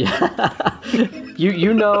 yeah.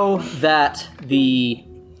 you know that the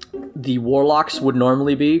warlocks would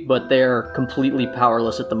normally be, but they're completely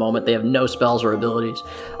powerless at the moment. They have no spells or abilities.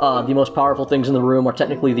 The most powerful things in the room are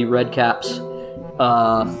technically the red caps,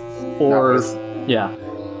 yeah.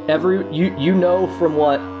 You know from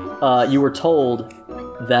what you were told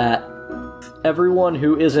that everyone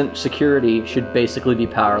who isn't security should basically be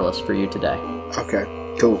powerless for you today. Okay,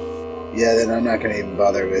 cool. Yeah, then I'm not going to even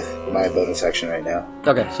bother with my bonus action right now.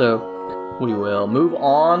 Okay, so we will move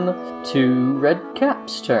on to Red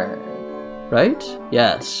Cap's turn. Right?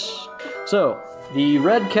 Yes. So, the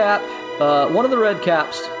Red Cap, one of the Red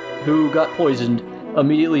Caps who got poisoned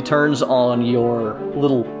immediately turns on your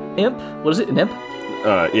little imp. What is it, an imp?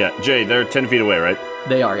 Yeah, Jay, they're 10 feet away, right?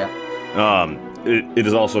 They are, yeah. It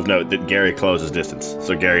is also of note that Gary closes distance,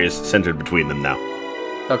 so Gary is centered between them now.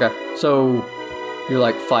 Okay, so you're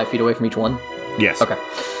like 5 feet away from each one? Yes. Okay.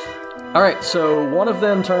 All right, so one of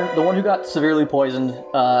them the one who got severely poisoned,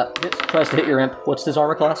 tries to hit your imp. What's his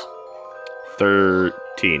armor class?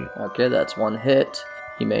 13. Okay, that's one hit.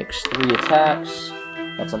 He makes 3 attacks.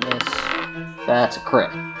 That's a miss. That's a crit.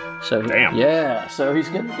 So Damn. Yeah, so he's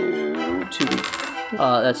gonna do 2.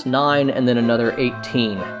 That's 9 and then another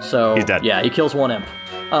 18. So He's dead. Yeah, he kills one imp.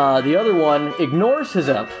 The other one ignores his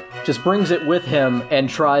imp, just brings it with him and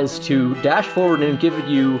tries to dash forward and give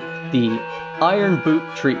you the iron boot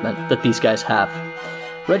treatment that these guys have.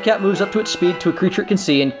 Redcap moves up to its speed to a creature it can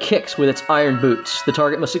see and kicks with its iron boots. The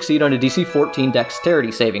target must succeed on a DC 14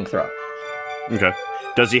 dexterity saving throw. Okay.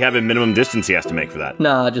 Does he have a minimum distance he has to make for that?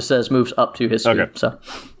 Nah, it just says moves up to his speed. Okay. So,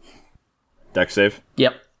 Dex save?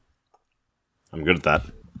 yep. I'm good at that.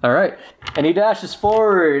 All right. And he dashes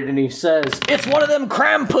forward and he says, "It's one of them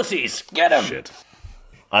cram pussies! Get him!" Shit.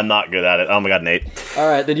 I'm not good at it. Oh my god, Nate. All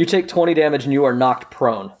right, then you take 20 damage and you are knocked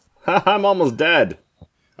prone. I'm almost dead.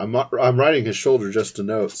 I'm riding his shoulder just to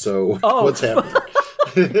note, so Oh. what's happening?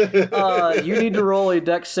 You need to roll a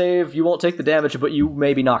dex save. You won't take the damage, but you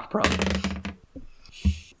may be knocked prone.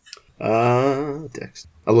 Dex.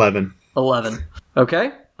 11. 11.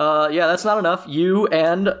 Okay. Yeah, that's not enough. You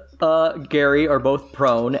and Gary are both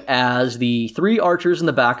prone as the 3 archers in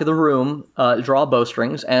the back of the room draw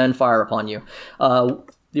bowstrings and fire upon you.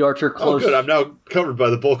 The archer Oh, closes. good. I'm now covered by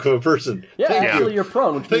the bulk of a person. Yeah, Thank actually you. you're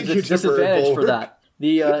prone, which Thank means you, it's temporary disadvantage for bulwark. that.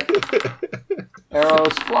 The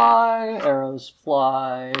arrows fly, arrows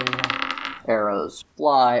fly, arrows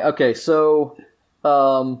fly. Okay, so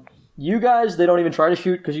you guys, they don't even try to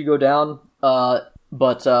shoot because you go down. But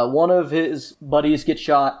one of his buddies gets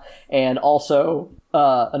shot, and also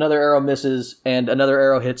another arrow misses, and another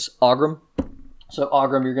arrow hits Ogrim. So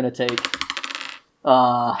Ogrim, you're going to take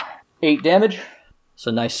 8 damage. So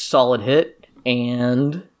nice solid hit,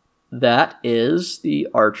 and that is the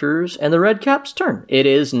archers and the red cap's turn. It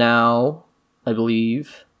is now, I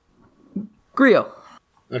believe, Grio.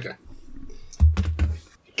 Okay.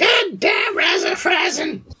 Goddamn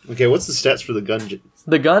Razafrazin! Okay, what's the stats for the gun?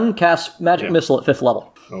 The gun casts magic missile at 5th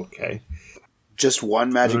level. Okay. Just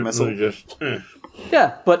one magic Let missile. me just...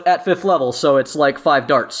 Yeah, but at 5th level, so it's like 5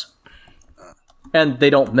 darts. And they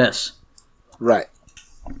don't miss. Right.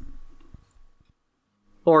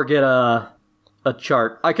 Or get a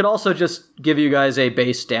chart. I could also just give you guys a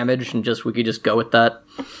base damage and we could just go with that.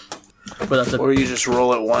 But that's Or you just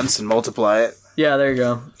roll it once and multiply it. yeah, there you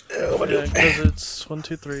go. Yeah, because it's 1,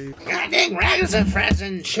 2, 3. Goddamn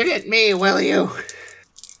Razafrazin, shoot at me, will you?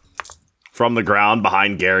 From the ground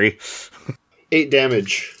behind Gary. 8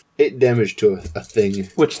 damage. 8 damage to a thing.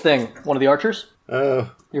 Which thing? One of the archers?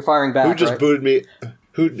 You're firing back, Who just right? booted me?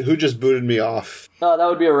 Who just booted me off? That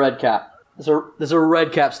would be a red cap. There's a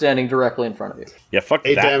red cap standing directly in front of you. Yeah, fuck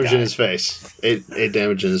 8 that damage guy. in his face. 8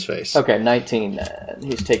 damage in his face. Okay, 19.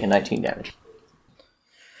 He's taking 19 damage.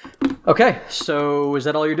 Okay, so is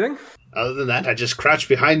that all you're doing? Other than that, I just crouch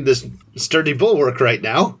behind this sturdy bulwark right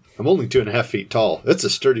now. I'm only 2.5 feet tall. It's a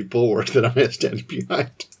sturdy bulwark that I'm standing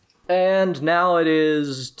behind. And now it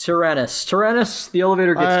is Tyrannus. Tyrannus, the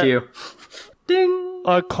elevator gets to you. Ding!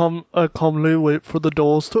 I calmly wait for the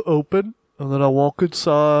doors to open, and then I walk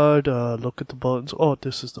inside, look at the buttons. Oh,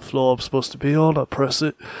 this is the floor I'm supposed to be on. I press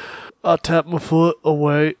it. I tap my foot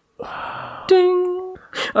away. Ding!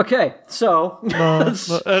 Okay, so...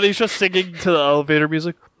 And he's just singing to the elevator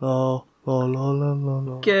music. La, la, la, la, la,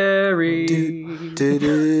 la. Gary... not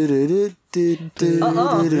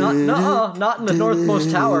in the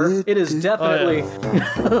northmost tower. It is definitely...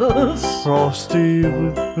 Frosty.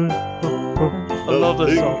 I love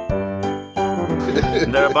this song.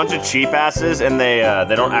 They're a bunch of cheap asses, and they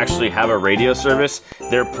don't actually have a radio service.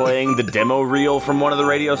 They're playing the demo reel from one of the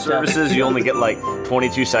radio services. You only get like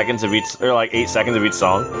 22 seconds of each, or like 8 seconds of each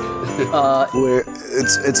song. Where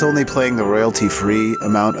it's only playing the royalty free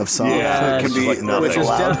amount of songs. Yeah, so it it's can be like nothing. Which is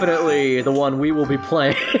allowed. definitely the one we will be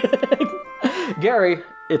playing. Gary,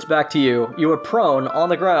 it's back to you. You are prone on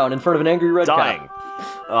the ground in front of an angry red Dying.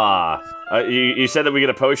 cap. You said that we get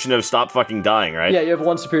a potion of stop fucking dying, right? Yeah, you have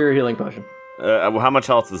 1 superior healing potion. How much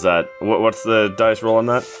health is that? What's the dice roll on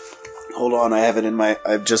that? Hold on,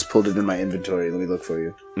 I've just pulled it in my inventory. Let me look for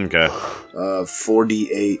you. Okay.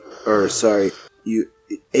 4d8, or sorry,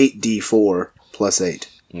 8d4 plus 8.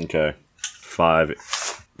 Okay.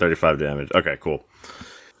 35 damage. Okay, cool.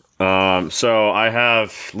 So I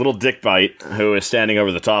have Little Dick Bite, who is standing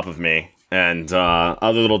over the top of me, and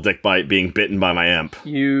other Little Dick Bite being bitten by my imp.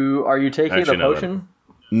 Are you taking Actually, the no, potion?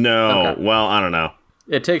 No, Okay. well, I don't know.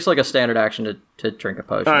 It takes like a standard action to drink a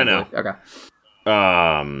potion. I know. Okay.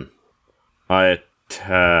 I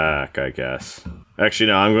attack, I guess. Actually,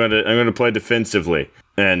 no. I'm going to play defensively,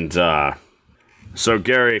 and so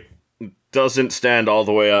Gary doesn't stand all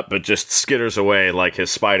the way up, but just skitters away like his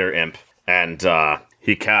spider imp, and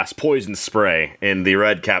he casts poison spray in the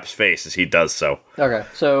red cap's face as he does so. Okay,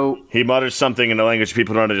 so He mutters something in a language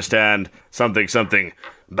people don't understand. Something.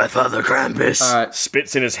 By Father Krampus. all right.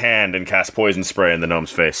 Spits in his hand and casts poison spray in the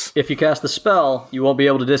gnome's face. If you cast the spell, you won't be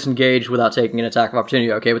able to disengage without taking an attack of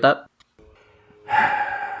opportunity. Okay with that?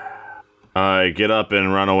 I get up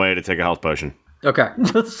and run away to take a health potion. Okay.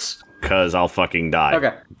 Because I'll fucking die.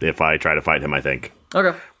 Okay. If I try to fight him, I think.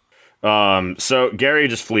 Okay. So Gary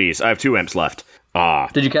just flees. I have 2 imps left.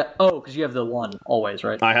 Did you cast? Oh, because you have the one always,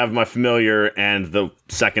 right? I have my familiar and the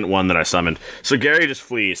second one that I summoned. So Gary just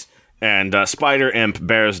flees, and Spider Imp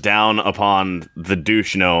bears down upon the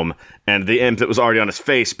douche gnome, and the imp that was already on his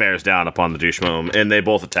face bears down upon the douche gnome, and they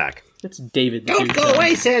both attack. It's David. The Don't douche go gnome.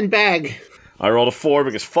 away, sandbag! I rolled a 4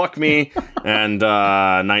 because fuck me, and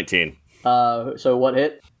 19. So what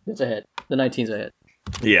hit? It's a hit. The 19's a hit.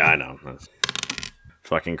 Yeah, I know. That's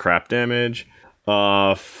fucking crap damage.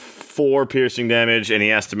 4 piercing damage, and he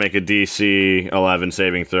has to make a DC 11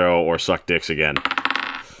 saving throw or suck dicks again.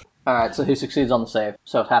 All right, so he succeeds on the save.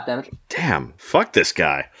 So it's half damage. Damn, fuck this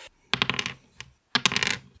guy.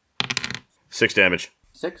 6 damage.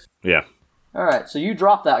 6. Yeah. All right, so you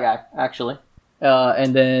drop that guy actually,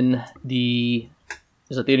 and then is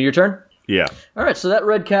that the end of your turn? Yeah. All right, so that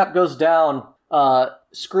red cap goes down,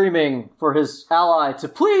 screaming for his ally to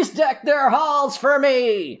please deck their halls for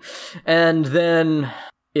me. And then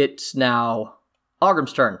it's now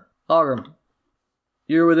Ogrim's turn. Ogrim,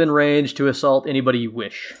 you're within range to assault anybody you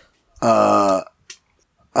wish. I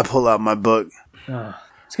pull out my book.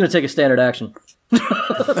 It's going to take a standard action.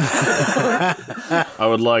 I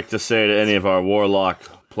would like to say to any of our warlock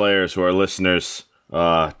players who are listeners,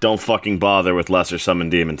 don't fucking bother with lesser summon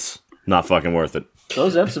demons. Not fucking worth it.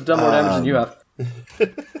 Those imps have done more damage than you have.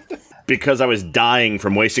 Because I was dying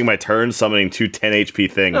from wasting my turn summoning 2 10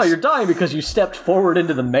 HP things. No, you're dying because you stepped forward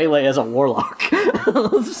into the melee as a warlock.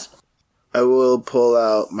 I will pull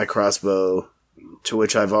out my crossbow, to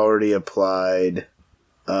which I've already applied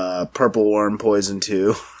purple worm poison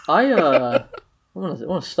to. I want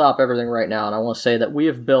to stop everything right now, and I want to say that we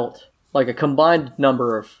have built like a combined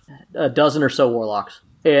number of a dozen or so warlocks,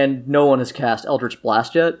 and no one has cast Eldritch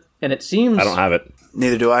Blast yet. And it seems I don't have it.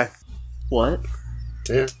 Neither do I. what?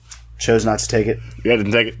 Yeah. Chose not to take it. Yeah, I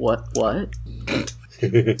didn't take it. What?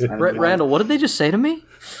 Randall, what did they just say to me?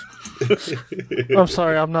 I'm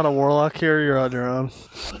sorry, I'm not a warlock here. You're on your own.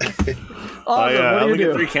 Awesome, I what do only you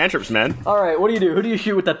get do? 3 cantrips, man. All right, what do you do? Who do you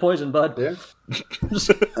shoot with that poison, bud? Yeah.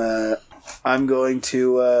 I'm going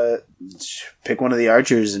to pick one of the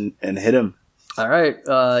archers and hit him. All right,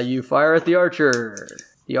 you fire at the archer.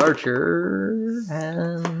 The archer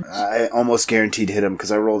and I almost guaranteed hit him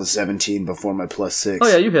because I rolled a 17 before my +6. oh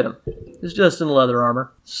yeah, you hit him. He's just in leather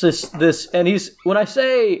armor. And he's when I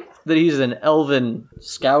say that he's an elven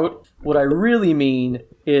scout, what I really mean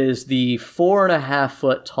is the 4.5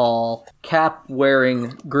 foot tall, cap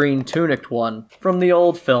wearing, green tunicked one from the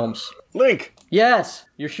old films. Link! Yes,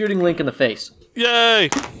 you're shooting Link in the face. Yay!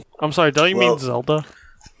 I'm sorry, don't you Well- mean Zelda?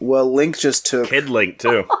 Well, Link just took Kid Link,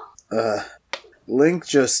 too.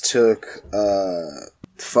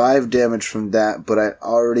 5 damage from that, but I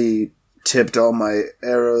already tipped all my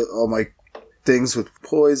things with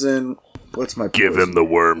poison. What's my poison? Give him the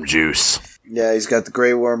worm juice. Yeah, he's got the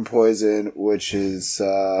Grey Worm poison, which is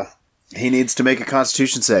he needs to make a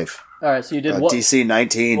Constitution save. All right, so you did what? DC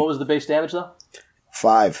 19. What was the base damage though?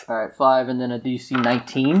 5. All right, 5 and then a DC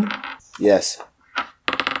 19. Yes.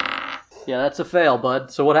 Yeah, that's a fail,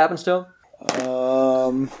 bud. So what happens to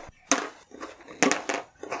him?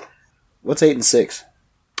 What's 8 and 6?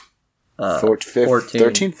 14.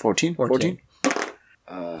 13? 14? 14.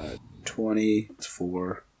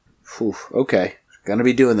 24. Whew, okay. Gonna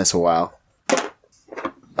be doing this a while.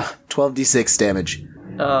 12d6 damage.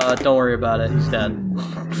 Don't worry about it. He's dead.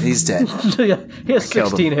 He's dead. Yeah, he has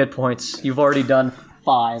killed him. 16 hit points. You've already done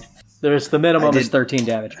 5. There's the minimum is 13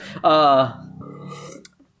 damage.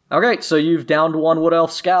 Okay, so you've downed one Wood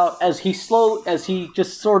Elf scout. As he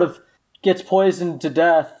just sort of gets poisoned to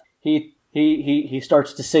death, he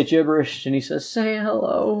starts to say gibberish and he says, "Say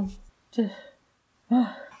hello."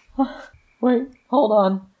 Wait, hold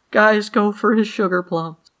on. Guys, go for his sugar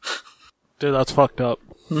plums. Dude, that's fucked up.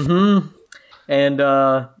 And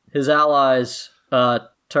his allies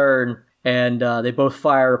turn, and they both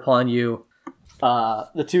fire upon you.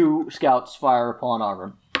 The 2 scouts fire upon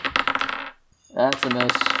Ogrim. That's a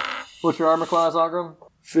miss. What's your armor class, Ogrim?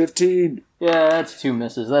 15. Yeah, that's 2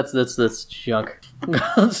 misses. That's junk.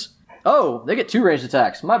 Oh, they get 2 ranged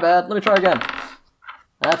attacks. My bad. Let me try again.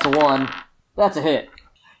 That's a 1. That's a hit.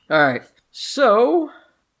 All right. So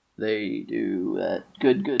They do that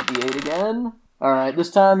good D8 again. All right,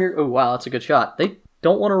 this time you're... Oh, wow, that's a good shot. They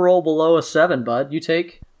don't want to roll below a 7, bud. You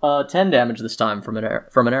take 10 damage this time from an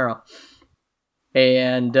arrow.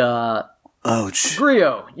 And, Ouch.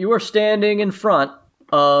 Grio, you are standing in front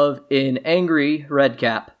of an angry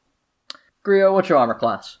Redcap. Grio, what's your armor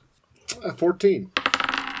class? 14.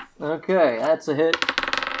 Okay, that's a hit.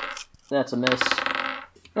 That's a miss.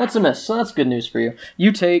 That's a miss, so that's good news for you.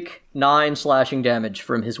 You take 9 slashing damage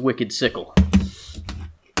from his wicked sickle.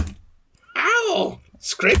 Ow!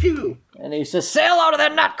 Scrape you! And he says, "Sail out of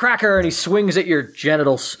that nutcracker!" And he swings at your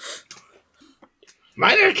genitals.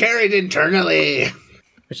 Mine are carried internally.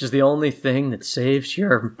 Which is the only thing that saves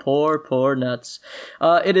your poor, poor nuts.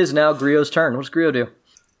 It is now Grio's turn. What does Grio do?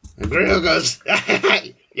 And Grio goes,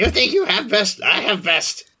 you think you have best? I have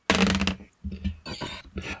best.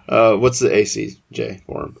 What's the AC, Jay,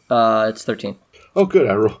 for him? It's 13. Oh, good.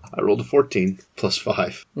 I rolled a 14 plus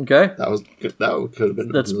 5. Okay. That was good. That could have been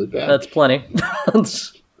really bad. That's plenty.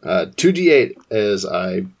 2d8 as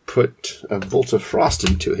I put a bolt of frost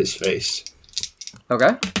into his face.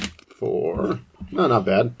 Okay. No, not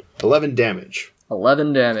bad. 11 damage.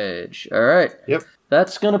 11 damage. All right. Yep.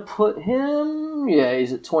 That's going to put him... Yeah,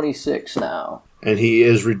 he's at 26 now. And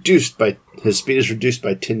his speed is reduced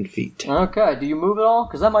by 10 feet. Okay, do you move at all?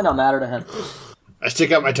 Because that might not matter to him. I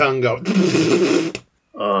stick out my tongue and go,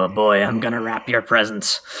 Oh boy, I'm gonna wrap your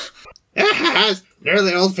presents.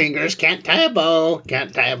 Nearly old fingers, can't tie a bow,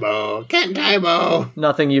 can't tie a bow, can't tie a bow.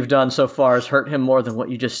 Nothing you've done so far has hurt him more than what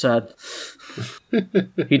you just said.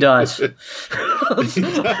 He does.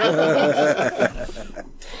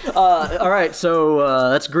 All right, so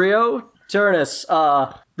that's Grio. Tyrannus,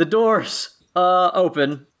 the doors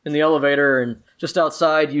open in the elevator, and just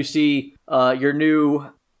outside you see your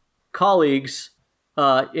new colleagues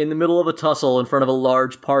in the middle of a tussle in front of a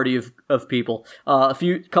large party of people.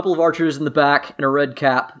 Couple of archers in the back and a red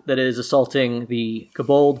cap that is assaulting the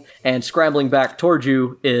kobold, and scrambling back towards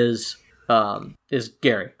you is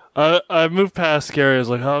Gary. I moved past Gary. I was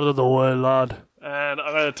like, out of the way, lad. And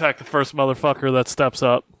I'm going to attack the first motherfucker that steps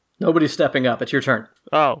up. Nobody's stepping up. It's your turn.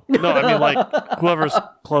 Oh, no, I mean, like, whoever's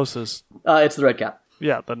closest. It's the red cap.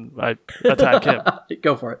 Yeah, then I attack him.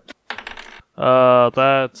 Go for it.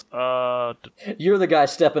 That's, You're the guy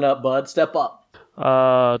stepping up, bud. Step up.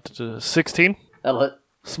 16? That'll hit.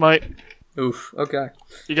 Smite. Oof, okay.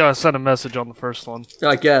 You gotta send a message on the first one.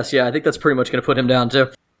 I guess, yeah. I think that's pretty much going to put him down, too.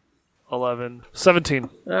 11. 17.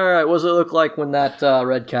 Alright, what does it look like when that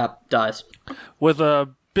red cap dies? With a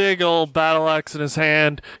big old battle axe in his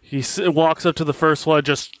hand, he walks up to the first one,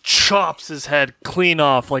 just chops his head clean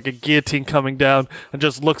off like a guillotine coming down, and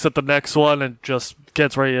just looks at the next one and just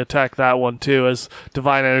gets ready to attack that one too as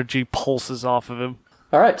divine energy pulses off of him.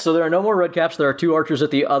 Alright, so there are no more red caps. There are 2 archers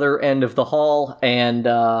at the other end of the hall, and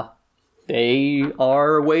they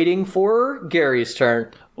are waiting for Gary's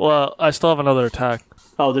turn. Well, I still have another attack.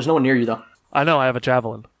 Oh, there's no one near you, though. I know, I have a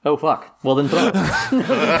javelin. Oh, fuck. Well, then throw it.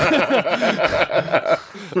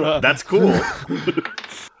 That's cool.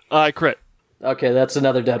 I crit. Okay, that's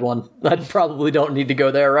another dead one. I probably don't need to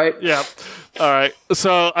go there, right? Yeah. Alright,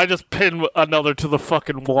 so I just pin another to the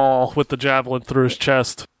fucking wall with the javelin through his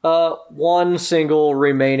chest. One single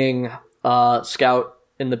remaining scout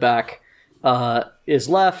in the back is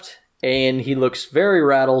left, and he looks very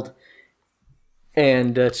rattled,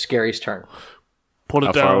 and it's Gary's turn. Put it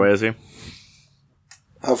How down. far away is he?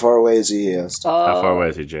 How far away is he? How far away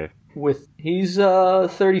is he, Jay? He's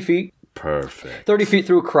 30 feet. Perfect. 30 feet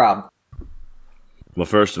through a crowd. Well,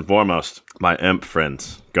 first and foremost, my imp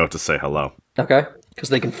friends go to say hello. Okay, because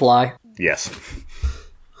they can fly. Yes.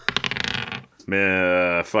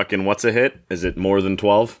 Fucking what's a hit? Is it more than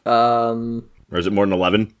 12? Or is it more than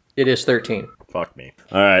 11? It is 13. Fuck me.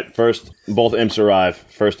 Alright, first, both imps arrive.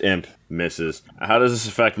 First imp misses. How does this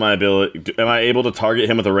affect my ability? Am I able to target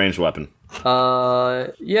him with a ranged weapon?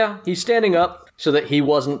 Yeah, he's standing up so that he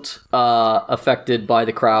wasn't affected by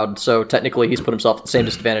the crowd, so technically he's put himself at the same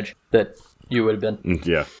disadvantage that you would have been.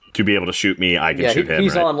 Yeah. To be able to shoot me, I can shoot him,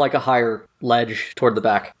 he's right? on like a higher ledge toward the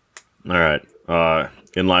back. Alright.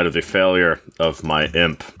 In light of the failure of my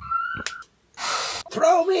imp,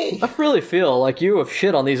 Throw me! I really feel like you have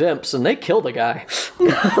shit on these imps, and they killed a guy.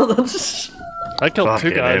 I killed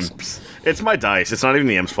fucking 2 guys. imps. It's my dice. It's not even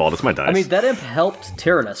the imp's fault. It's my dice. I mean, that imp helped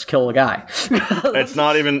Tyrannus kill a guy. It's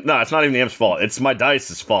not even the imp's fault. It's my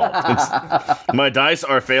dice's fault. My dice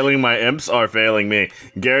are failing, my imps are failing me.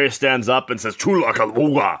 Gary stands up and says,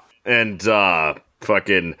 Chulakaluga! And,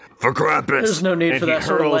 fucking, for Krampus! There's no need And for he that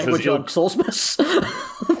sort of hurls his language on Soulsmiths.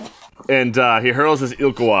 And, he hurls his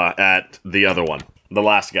Ilkawa at the other one. The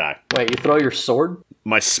last guy. Wait, you throw your sword?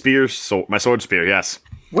 My sword spear, yes.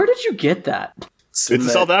 Where did you get that? It's a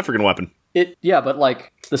South African weapon. Yeah, but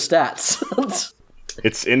like the stats.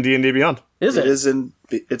 It's in D&D Beyond. Is it?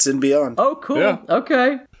 It's in Beyond. Oh, cool. Yeah.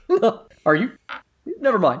 Okay. Are you?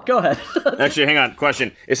 Never mind. Go ahead. Actually, hang on.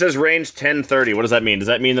 Question. It says range 10-30. What does that mean? Does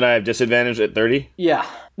that mean that I have disadvantage at 30? Yeah.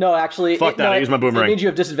 No, actually. Fuck that. I use my boomerang. It means you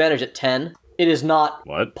have disadvantage at 10. It is not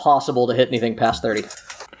possible to hit anything past 30.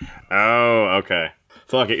 Oh, okay.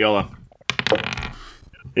 Fuck it, YOLO.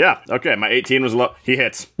 Yeah, okay. My 18 was low. He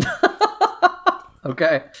hits.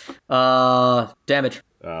 Okay. Damage.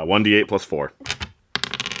 1d8 plus 4.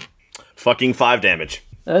 Fucking 5 damage.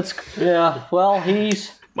 That's, yeah, well,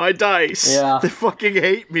 he's... My dice. Yeah. They fucking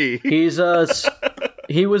hate me. He's,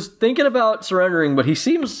 he was thinking about surrendering, but he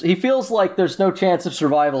feels like there's no chance of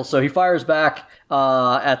survival, so he fires back,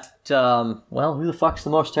 at, well, who the fuck's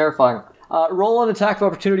the most terrifying? Roll an attack of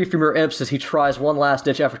opportunity from your imps as he tries one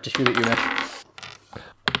last-ditch effort to shoot at you, Mitch.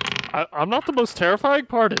 I'm not the most terrifying,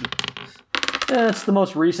 pardon. It's the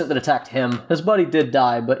most recent that attacked him. His buddy did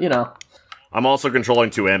die, but, you know. I'm also controlling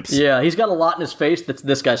 2 imps. Yeah, he's got a lot in his face that's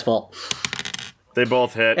this guy's fault. They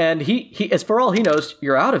both hit. And he as for all he knows,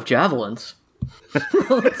 you're out of javelins.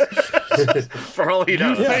 For all he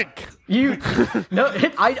knows. You no,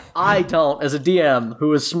 I don't as a DM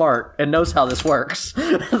who is smart and knows how this works.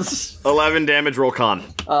 11 damage, roll con.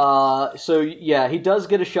 So yeah, he does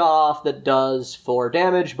get a shot off that does 4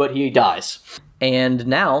 damage, but he dies. And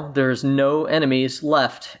now there's no enemies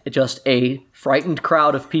left, just a frightened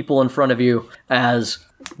crowd of people in front of you as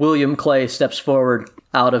William Clay steps forward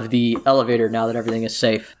out of the elevator now that everything is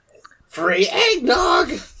safe. Free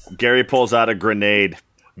eggnog! Gary pulls out a grenade.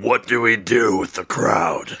 What do we do with the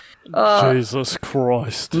crowd? Jesus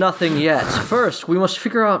Christ. Nothing yet. First, we must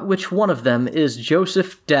figure out which one of them is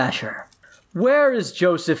Joseph Dasher. Where is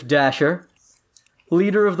Joseph Dasher?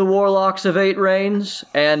 Leader of the Warlocks of 8 Reigns,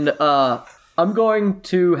 and I'm going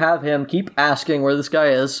to have him keep asking where this guy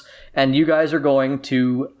is, and you guys are going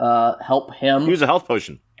to help him. Use a health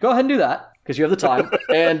potion. Go ahead and do that, because you have the time.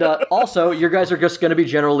 And also, you guys are just going to be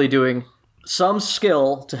generally doing some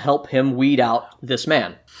skill to help him weed out this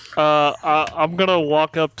man. I'm gonna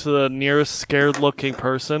walk up to the nearest scared-looking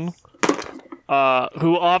person,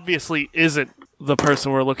 who obviously isn't the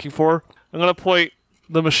person we're looking for. I'm gonna point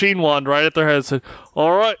the machine wand right at their head and say,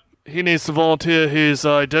 "All right, he needs to volunteer his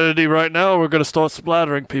identity right now. We're gonna start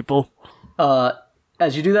splattering people."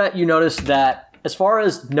 As you do that, you notice that as far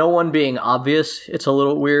as no one being obvious, it's a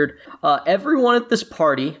little weird. Everyone at this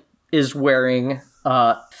party is wearing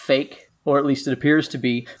fake, or at least it appears to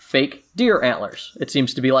be, fake deer antlers. It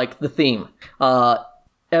seems to be like the theme.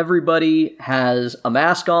 Everybody has a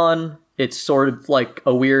mask on. It's sort of like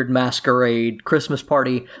a weird masquerade Christmas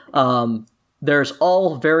party. There's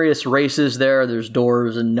all various races there. There's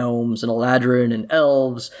dwarves and gnomes and Eladrin and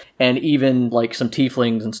elves and even like some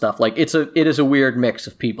tieflings and stuff. Like it is a weird mix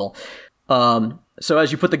of people. So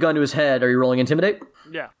as you put the gun to his head, are you rolling Intimidate?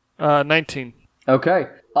 Yeah. 19. Okay.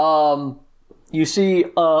 You see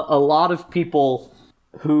a lot of people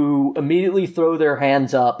who immediately throw their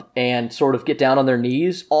hands up and sort of get down on their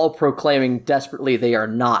knees, all proclaiming desperately they are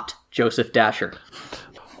not Joseph Dasher.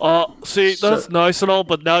 See, that's nice and all,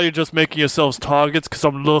 but now you're just making yourselves targets because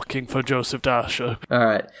I'm looking for Joseph Dasher. All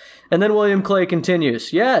right. And then William Clay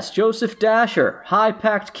continues. Yes, Joseph Dasher,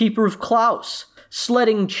 High-Pact Keeper of Klaus,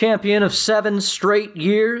 sledding champion of 7 straight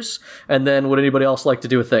years. And then would anybody else like to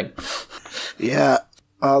do a thing? Yeah,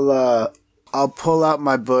 I'll pull out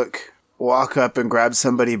my book, walk up and grab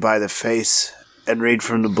somebody by the face, and read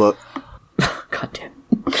from the book. God damn.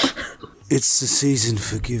 It's the season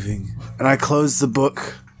for giving. And I close the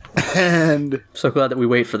book, and... So glad that we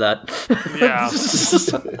wait for that. Yeah.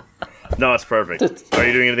 No, it's perfect. Are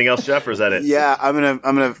you doing anything else, Jeff, or is that it? Yeah, I'm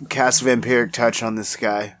gonna cast Vampiric Touch on this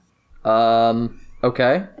guy.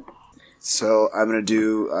 Okay. So I'm gonna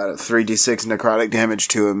do 3d6 necrotic damage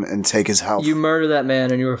to him and take his health. You murder that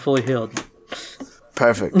man and you are fully healed.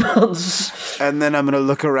 Perfect. And then I'm gonna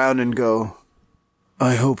look around and go,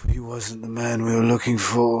 I hope he wasn't the man we were looking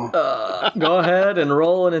for. Go ahead and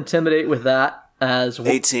roll and intimidate with that as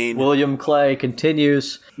 18. William Clay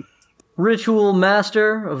continues. Ritual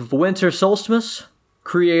master of winter solstice,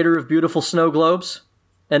 creator of beautiful snow globes,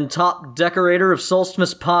 and top decorator of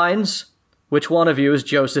solstice pines. Which one of you is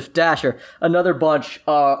Joseph Dasher? Another bunch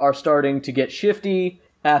are starting to get shifty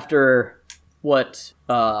after what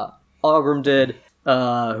Ogrim did.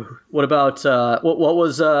 What about what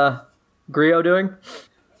was Griot doing?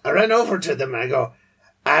 I run over to them and I go,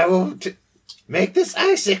 I will make this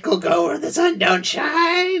icicle go where the sun don't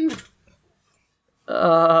shine. Who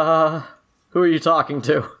are you talking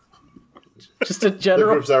to? Just a The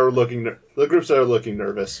general. groups that are looking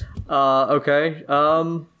nervous. Okay.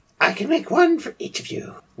 I can make one for each of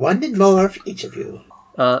you. One and more for each of you.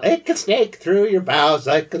 It can snake through your bowels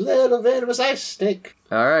like a little venomous ice snake.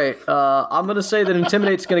 All right. I'm gonna say that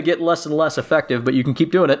Intimidate's gonna get less and less effective, but you can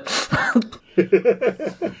keep doing it.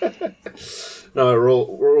 No,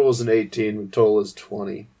 rolls an 18. Total is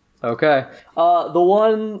 20. Okay.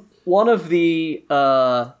 One of the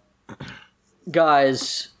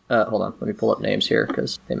guys. Hold on. Let me pull up names here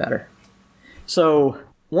because they matter. So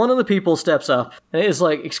one of the people steps up and is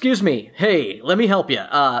like, "Excuse me. Hey, let me help you.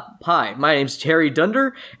 Hi, my name's Harry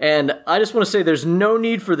Dunder, and I just want to say there's no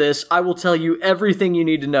need for this. I will tell you everything you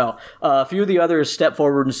need to know." A few of the others step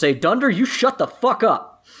forward and say, "Dunder, you shut the fuck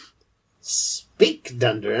up." Speak,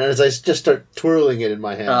 Dunder. And as I just start twirling it in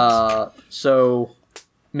my hands. So,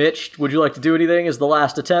 Mitch, would you like to do anything as the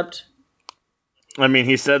last attempt? I mean,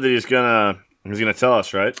 he said that he's gonna tell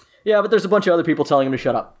us, right? Yeah, but there's a bunch of other people telling him to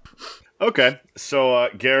shut up. Okay, so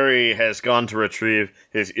Gary has gone to retrieve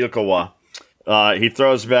his Ilkawa. He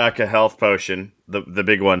throws back a health potion, the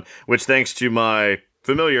big one, which, thanks to my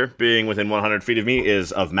familiar being within 100 feet of me,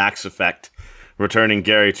 is of max effect, returning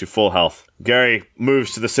Gary to full health. Gary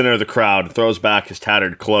moves to the center of the crowd, throws back his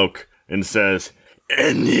tattered cloak, and says,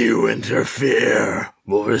 Any who interfere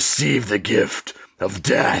will receive the gift of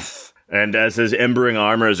death. and as his embering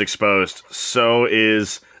armor is exposed, so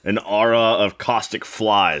is an aura of caustic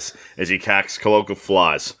flies as he casts colloquial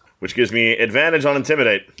flies, which gives me advantage on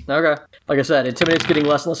Intimidate. Okay. Like I said, Intimidate's getting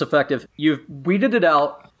less and less effective. You've weeded it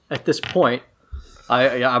out at this point.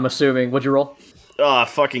 I'm assuming. What'd you roll?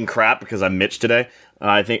 Fucking crap, because I'm Mitch today.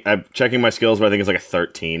 I think I'm checking my skills, but I think it's like a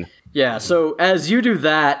 13. Yeah, so as you do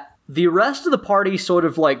that, the rest of the party sort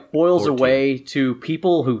of like boils 14. away to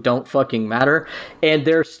people who don't fucking matter, and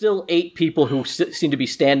there's still 8 people who seem to be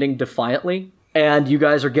standing defiantly, and you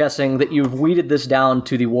guys are guessing that you've weeded this down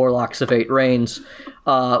to the Warlocks of 8 Reigns,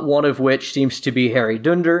 one of which seems to be Harry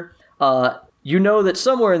Dunder. You know that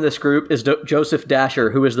somewhere in this group is Joseph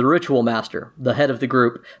Dasher, who is the ritual master, the head of the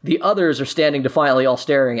group. The others are standing defiantly, all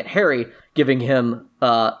staring at Harry, giving him,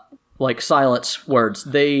 silence words.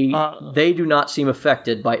 They do not seem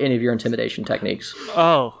affected by any of your intimidation techniques.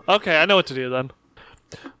 Oh, okay, I know what to do then.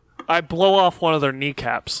 I blow off one of their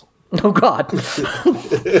kneecaps. Oh, God.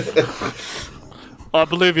 I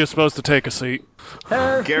believe you're supposed to take a seat.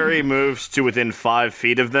 Gary moves to within 5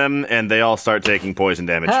 feet of them, and they all start taking poison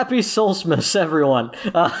damage. Happy Soulsmiths, everyone.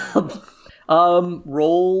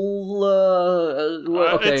 Roll,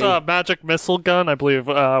 okay. It's a magic missile gun, I believe,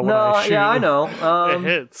 when I shoot. Yeah, I know. It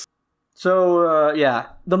hits. So,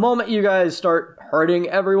 the moment you guys start hurting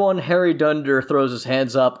everyone, Harry Dunder throws his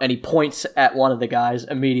hands up and he points at one of the guys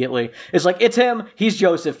immediately. It's like, it's him, he's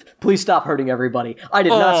Joseph, please stop hurting everybody. I did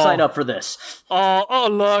not sign up for this. I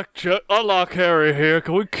like Harry here.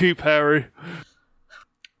 Can we keep Harry?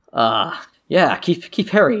 Yeah, keep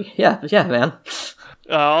Harry. Yeah, man.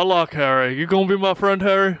 I like Harry. You gonna be my friend,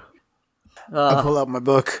 Harry? I pull out my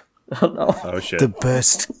book. Oh, no. Oh, shit. The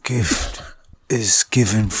best gift is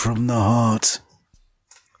given from the heart.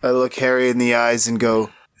 I look Harry in the eyes and go,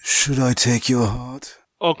 should I take your heart?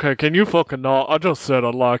 Okay, can you fucking not? I just said I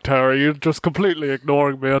liked Harry. You're just completely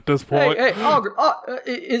ignoring me at this point. Hey, Augur,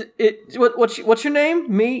 what's your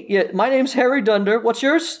name? Me? Yeah, my name's Harry Dunder. What's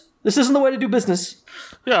yours? This isn't the way to do business.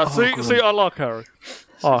 Yeah, see, I like Harry.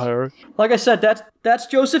 Oh, Harry. Like I said, that's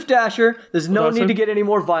Joseph Dasher. There's no That's need him? to get any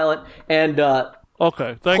more violent. And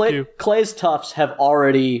Okay, thank you. Clay's toughs have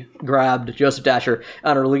already grabbed Joseph Dasher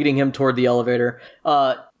and are leading him toward the elevator.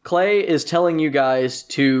 Clay is telling you guys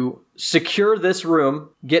to secure this room,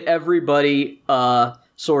 get everybody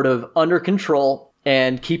sort of under control,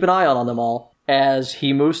 and keep an eye on them all as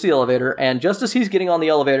he moves to the elevator. And just as he's getting on the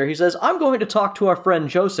elevator, he says, I'm going to talk to our friend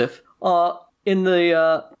Joseph in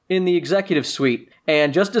the executive suite.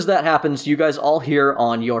 And just as that happens, you guys all hear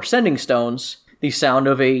on your sending stones the sound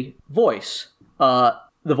of a voice. The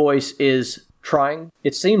voice is trying.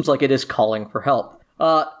 It seems like it is calling for help.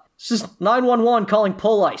 This is 911 calling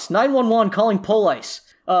Police. 911 calling Police.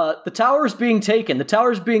 The tower is being taken. The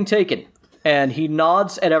tower is being taken. And he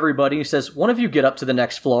nods at everybody. He says, one of you get up to the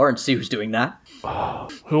next floor and see who's doing that.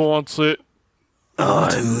 Who wants it? I'll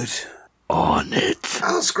do it. On it.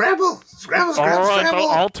 Oh, scramble! Scramble, All scramble, right, scramble!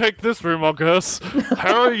 I'll take this room, I guess.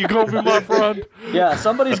 Harry, you gonna be my friend? Yeah,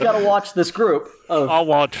 somebody's got to watch this group I'll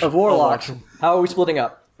watch. of warlocks. How are we splitting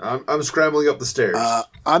up? I'm scrambling up the stairs.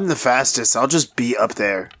 I'm the fastest. I'll just be up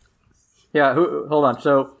there. Yeah, hold on.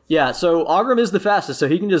 So Augram is the fastest, so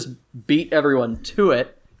he can just beat everyone to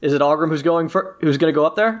it. Is it Augram who's going to go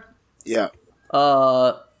up there? Yeah.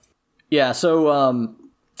 Yeah, so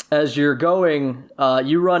As you're going,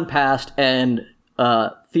 you run past, and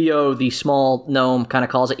Theo, the small gnome, kind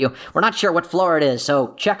of calls at you. We're not sure what floor it is,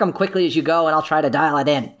 so check them quickly as you go, and I'll try to dial it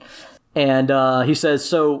in. And he says,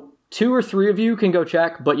 so 2 or 3 of you can go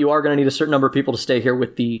check, but you are going to need a certain number of people to stay here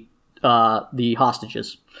with the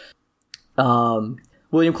hostages.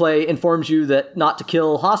 William Clay informs you that not to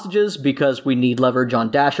kill hostages because we need leverage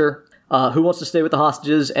on Dasher. Who wants to stay with the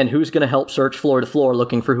hostages, and who's going to help search floor to floor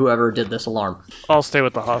looking for whoever did this alarm? I'll stay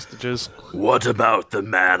with the hostages. What about the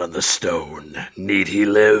man on the stone? Need he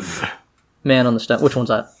live? Man on the stone. Which one's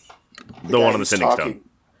that? The one on the sending stone.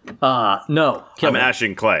 No. Kill I'm him.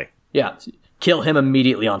 ashing Clay. Yeah. Kill him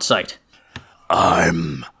immediately on sight.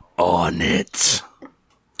 I'm on it.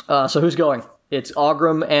 So who's going? It's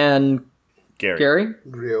Ogrim and Gary?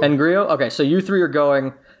 Grio. And Grio? Okay, so you 3 are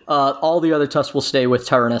going. All the other Tusks will stay with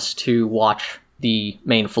Tyrannus to watch the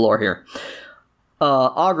main floor here.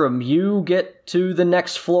 Ogrim, you get to the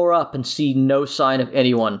next floor up and see no sign of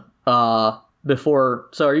anyone. Before...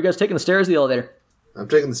 So are you guys taking the stairs or the elevator? I'm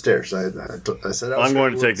taking the stairs. I said I'm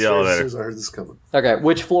going to take the elevator. As soon as I heard this coming. Okay,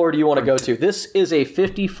 which floor do you want to go to? This is a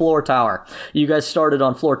 50-floor tower. You guys started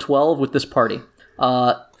on floor 12 with this party.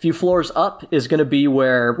 A few floors up is going to be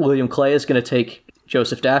where William Clay is going to take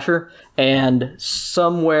Joseph Dasher, and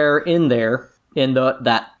somewhere in there, in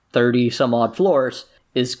that 30-some-odd floors,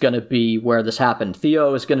 is going to be where this happened.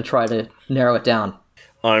 Theo is going to try to narrow it down.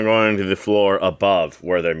 I'm going to the floor above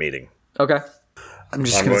where they're meeting. Okay. I'm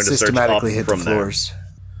just I'm going going to to search systematically up hit the from there. floors.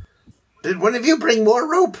 Did one of you bring more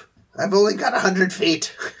rope? I've only got 100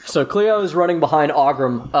 feet. So Cleo is running behind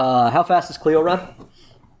Ogrim. How fast does Cleo run?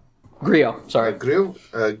 Grio, sorry.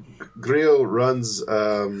 Grio runs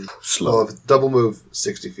Slow. double move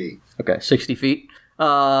 60 feet. Okay, 60 feet.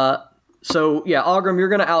 So, yeah, Ogrim, you're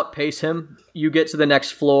going to outpace him. You get to the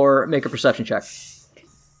next floor, make a perception check.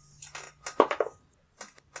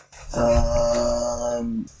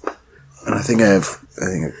 And I think I have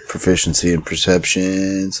proficiency in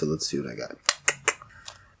perception, so let's see what I got.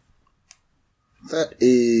 That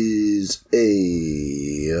is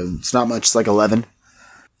it's not much, it's like 11.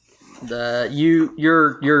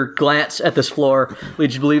 Your glance at this floor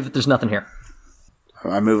leads you to believe that there's nothing here.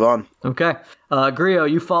 I move on. Okay. Grio,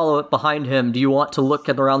 you follow it behind him. Do you want to look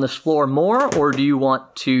around this floor more, or do you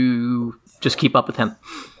want to just keep up with him?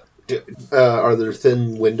 Are there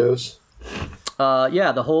thin windows?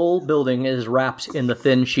 Yeah, the whole building is wrapped in the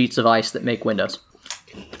thin sheets of ice that make windows.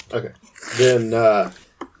 Okay. Then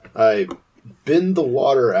I bend the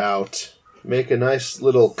water out, make a nice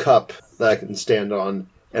little cup that I can stand on,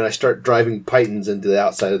 and I start driving pythons into the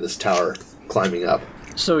outside of this tower, climbing up.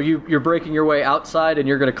 So you're breaking your way outside, and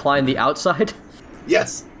you're going to climb the outside?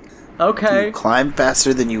 Yes. Okay. You climb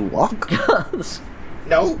faster than you walk?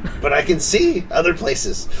 No, but I can see other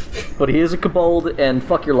places. But he is a kobold, and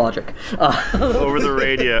fuck your logic. Over the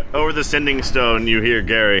radio, over the sending stone, you hear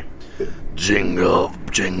Gary. Jingle,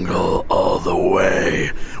 jingle all the way.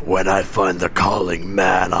 When I find the calling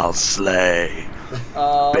man, I'll slay.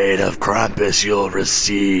 Bait of Krampus you'll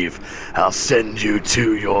receive. I'll send you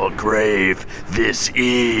to your grave this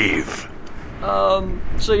eve.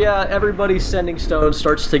 So yeah, everybody's sending stones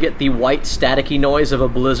starts to get the white staticky noise of a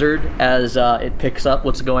blizzard as it picks up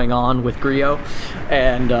what's going on with Grio,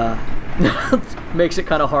 and makes it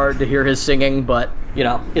kind of hard to hear his singing, but, you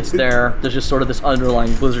know, it's there. There's just sort of this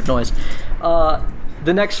underlying blizzard noise.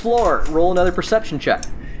 The next floor, roll another perception check.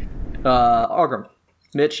 Ogrim.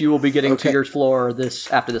 Mitch, you will be getting to your floor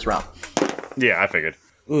after this round. Yeah, I figured.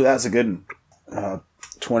 Ooh, that's a good one.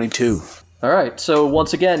 22. All right, so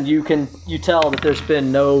once again, you tell that there's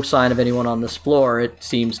been no sign of anyone on this floor. It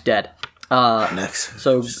seems dead. Next.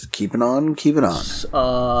 So Just keeping on, keeping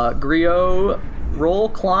on. Grio, roll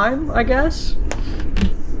climb, I guess.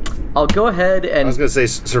 I'll go ahead and... I was going to say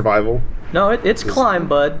survival. No, it's climb,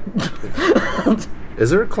 bud. Is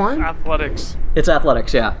there a climb? Athletics. It's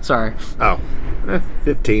athletics, yeah, sorry. Oh,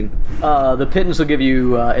 15. The pittance will give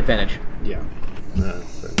you advantage. Yeah.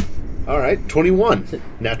 All right, 21.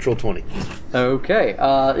 Natural 20. Okay,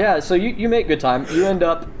 yeah, so you make good time. You end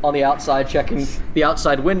up on the outside checking the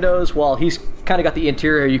outside windows while he's kind of got the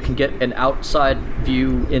interior. You can get an outside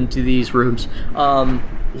view into these rooms.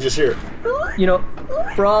 Just here. You know,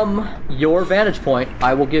 from your vantage point,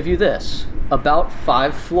 I will give you this. About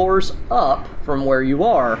 5 floors up from where you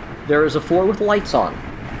are, there is a floor with lights on.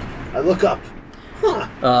 I look up.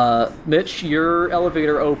 Mitch, your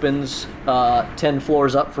elevator opens 10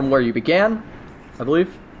 floors up from where you began, I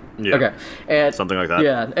believe. Yeah. Okay. And Something like that.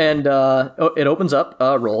 Yeah, and it opens up.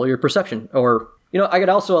 Roll your perception, or I could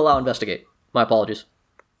also allow investigate. My apologies.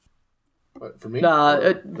 What, for me?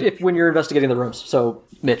 If when you're investigating the rooms. So,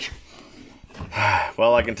 Mitch.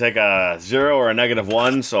 Well, I can take a 0 or a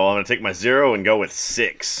 -1, so I'm going to take my 0 and go with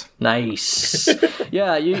 6. Nice.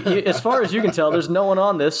 Yeah, you, as far as you can tell, there's no one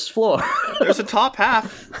on this floor. There's a top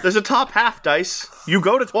half. There's a top half dice. You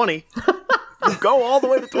go to 20. You go all the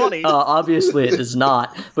way to 20. Obviously, it does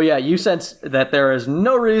not. But yeah, you sense that there is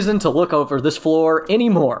no reason to look over this floor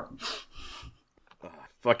anymore.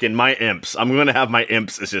 Fucking my imps. I'm going to have my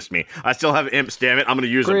imps assist me. I still have imps, damn it. I'm going to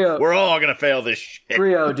use Grio. them. We're all going to fail this shit.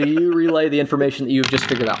 Grio, do you relay the information that you've just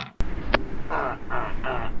figured out?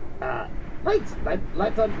 Lights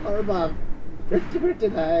on far above. Pretty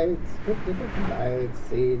lights,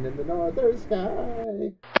 seen in the northern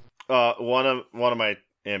sky. One of my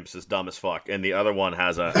imps is dumb as fuck, and the other one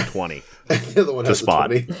has a 20. The other one To has a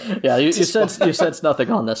spot. 20. Yeah, you sense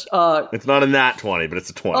nothing on this. It's not a nat 20, but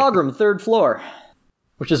it's a 20. Ogrim, 3rd floor,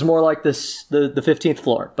 which is more like the 15th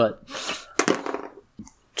floor, but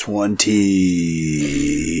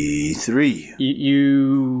 23.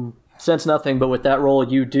 you sense nothing. But with that roll,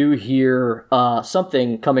 you do hear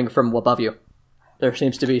something coming from above you. There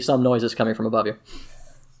seems to be some noises coming from above you.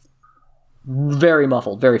 Very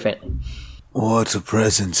muffled, very faintly. What a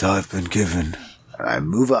present I've been given. I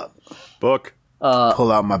move up, Book.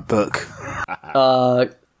 pull out my book.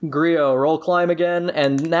 Grio, roll climb again,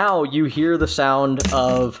 and now you hear the sound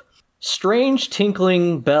of strange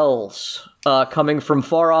tinkling bells coming from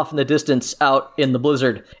far off in the distance out in the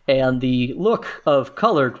blizzard, and the look of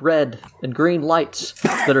colored red and green lights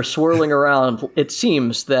that are swirling around. It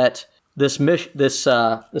seems that this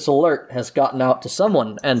alert has gotten out to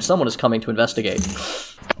someone, and someone is coming to investigate.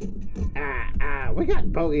 We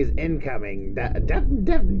got bogeys incoming.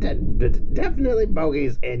 Definitely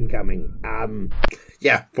bogeys incoming.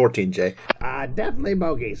 Yeah, 14, Jay. Definitely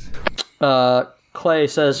bogeys. Clay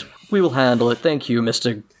says, "We will handle it. Thank you,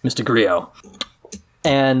 Mr. Grio."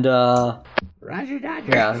 And Roger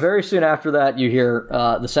Dodger. yeah, very soon after that, you hear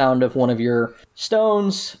the sound of one of your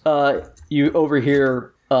stones. You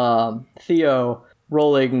overhear Theo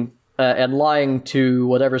rolling and lying to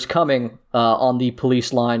whatever's coming on the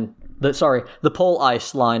police line. The pole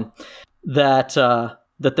ice line. That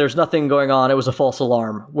there's nothing going on. It was a false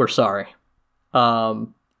alarm. We're sorry.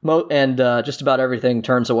 Just about everything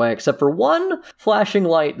turns away except for one flashing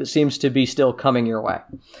light that seems to be still coming your way.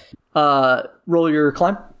 Roll your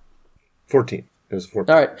climb. 14. It was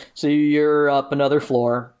 14. All right, so you're up another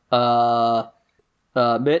floor.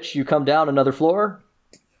 Mitch, you come down another floor.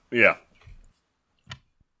 Yeah.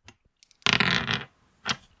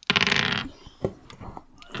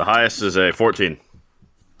 The highest is a 14.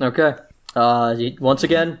 Okay. Once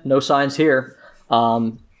again, no signs here.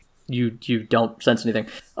 You don't sense anything.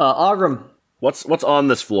 Ogrim, What's on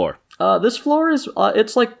this floor? this floor is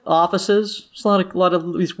it's like offices. It's a lot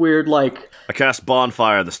of these weird I cast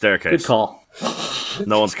bonfire on the staircase. good call.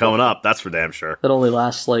 No one's coming up, that's for damn sure. That only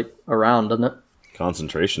lasts a round, doesn't it?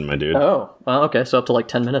 Concentration, my dude. Oh, okay. So up to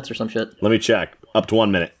 10 minutes or some shit. Let me check. Up to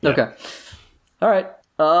 1 minute. Yeah. Okay. All right.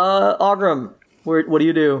 Ogrim, what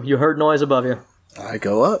do? You heard noise above you. I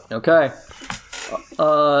go up. Okay.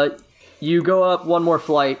 You go up one more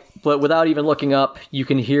flight, but without even looking up, you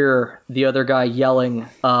can hear the other guy yelling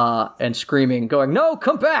and screaming, going, "No,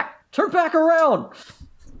 come back! Turn back around!"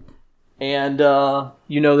 And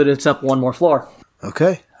you know that it's up one more floor.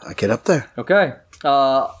 Okay, I get up there. Okay.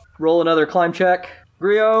 Roll another climb check,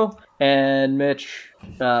 Grio, and Mitch.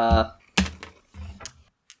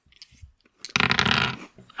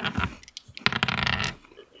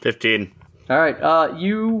 15. All right.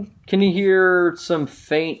 You can hear some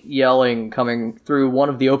faint yelling coming through one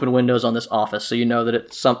of the open windows on this office, so you know that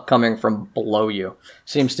it's coming from below you.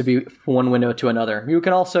 Seems to be one window to another. You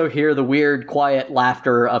can also hear the weird, quiet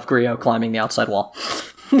laughter of Grio climbing the outside wall.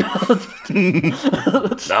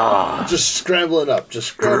 Just scrambling up.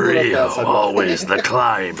 Rio, outside. always the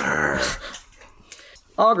climber.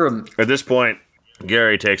 Ogrim. At this point,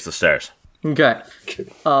 Gary takes the stairs. Okay.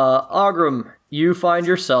 Ogrim, you find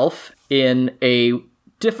yourself in a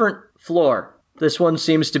different floor. This one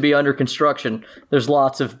seems to be under construction. There's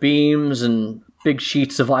lots of beams and big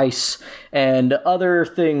sheets of ice and other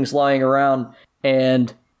things lying around,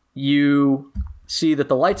 and you see that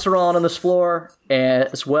the lights are on this floor,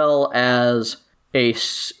 as well as a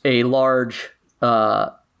large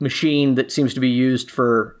machine that seems to be used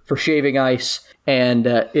for shaving ice, and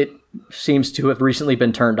it seems to have recently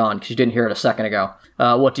been turned on because you didn't hear it a second ago.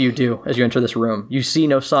 What do you do as you enter this room? You see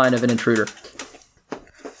no sign of an intruder.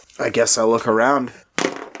 I guess I'll look around.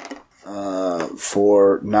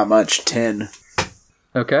 For not much, 10.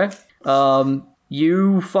 Okay.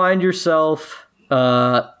 You find yourself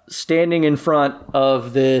standing in front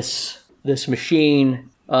of this machine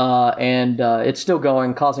and it's still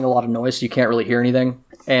going, causing a lot of noise, so you can't really hear anything.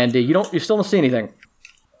 And you still don't see anything.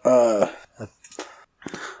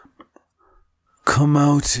 Come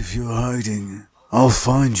out if you're hiding. I'll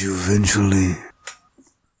find you eventually.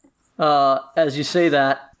 As you say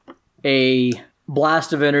that, a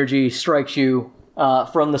blast of energy strikes you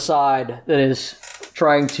from the side that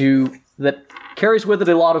carries with it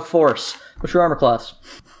a lot of force. What's your armor class?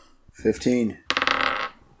 15.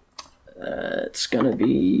 It's gonna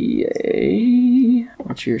be a...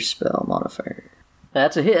 What's your spell modifier?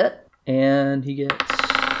 That's a hit, and he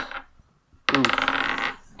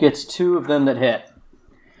gets 2 of them that hit.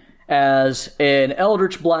 As an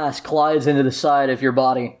eldritch blast collides into the side of your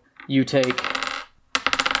body, you take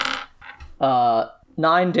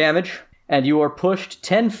 9 damage, and you are pushed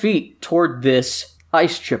 10 feet toward this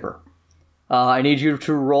ice chipper. I need you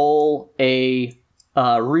to roll a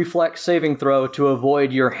reflex saving throw to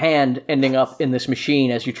avoid your hand ending up in this machine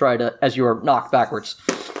as you are knocked backwards.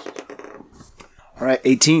 All right,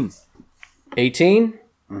 18. 18?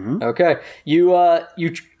 Mm-hmm. Okay. You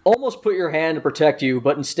almost put your hand to protect you,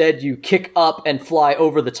 but instead you kick up and fly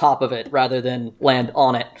over the top of it rather than land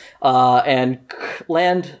on it. And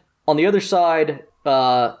land on the other side,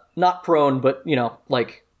 not prone, but,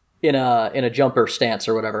 like in a jumper stance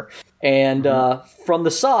or whatever. And from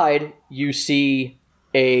the side, you see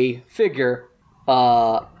a figure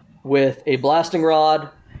with a blasting rod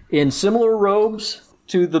in similar robes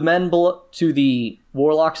to the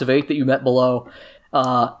warlocks of 8 that you met below,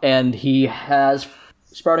 and he has,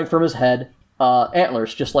 sprouting from his head,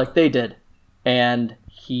 antlers, just like they did. And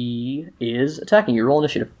he is attacking you. Roll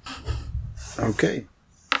initiative. Okay.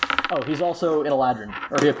 Oh, he's also in Eladrin,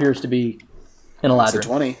 or he appears to be in Eladrin. That's a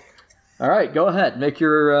 20. All right, go ahead. Make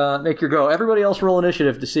your go. Everybody else roll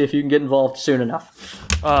initiative to see if you can get involved soon enough.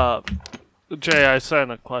 Jay, I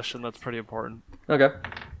sent a question that's pretty important. Okay.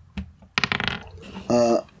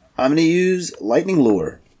 I'm going to use Lightning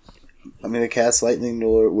Lure. I'm going to cast Lightning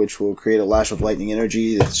Lure, which will create a lash of lightning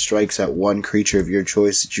energy that strikes at one creature of your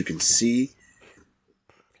choice that you can see.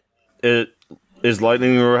 Is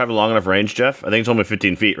Lightning Lure have a long enough range, Jeff? I think it's only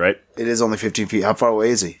 15 feet, right? It is only 15 feet. How far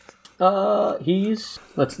away is he? He's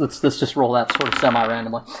let's just roll that sort of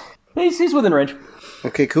semi-randomly. He's within range.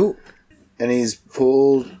 Okay, cool. And he's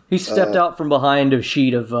pulled. He stepped out from behind a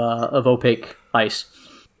sheet of opaque ice.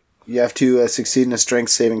 You have to succeed in a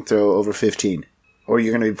strength saving throw over 15, or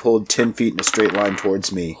you're going to be pulled 10 feet in a straight line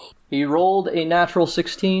towards me. He rolled a natural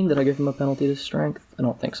 16. Did I give him a penalty to strength? I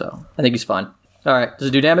don't think so. I think he's fine. All right. Does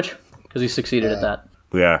it do damage? Because he succeeded at that.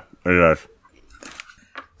 Yeah, it does.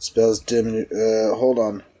 Spells diminish. Hold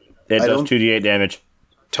on. It does 2d8 damage.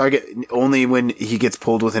 Target only when he gets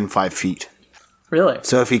pulled within 5 feet. Really?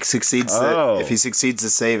 So if he succeeds, the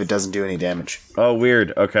save, it doesn't do any damage. Oh,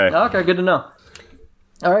 weird. Okay. Okay, good to know.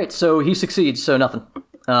 All right, so he succeeds, so nothing.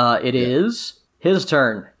 It is his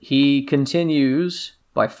turn. He continues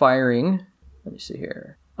by firing. Let me see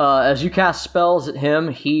here. As you cast spells at him,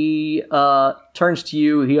 he turns to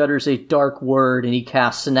you. He utters a dark word, and he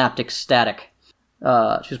casts Synaptic Static.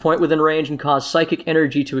 Choose a point within range and cause psychic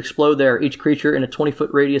energy to explode there. Each creature in a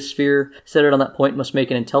 20-foot radius sphere centered on that point must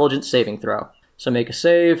make an intelligence saving throw. So make a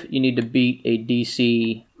save. You need to beat a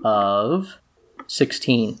DC of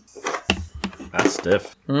 16. That's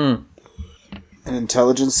stiff. An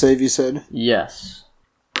intelligence save, you said? Yes.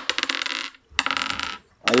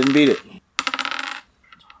 I didn't beat it.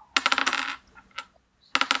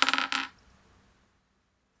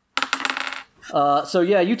 So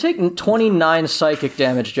yeah, you take 29 psychic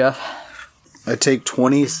damage, Jeff. I take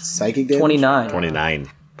 20 psychic damage? 29. 29.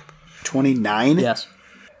 29? Yes.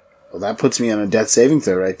 Well, that puts me on a death saving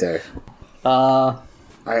throw right there.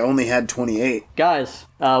 I only had 28. Guys,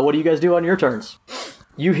 what do you guys do on your turns?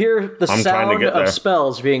 You hear the sound of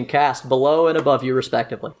spells being cast below and above you,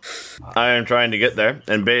 respectively. I am trying to get there,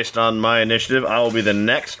 and based on my initiative, I will be the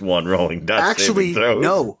next one rolling death saving throws. Actually,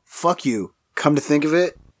 no. Fuck you. Come to think of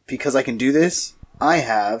it, because I can do this, I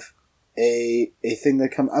have a thing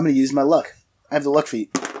that I'm going to use my luck. I have the luck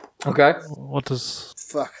feat. Okay. What does...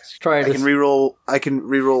 Fuck. I can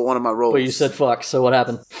reroll one of my rolls. Well, you said fuck, so what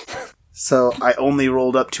happened? So I only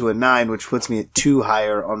rolled up to a 9, which puts me at 2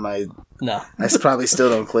 higher on my... No. I probably still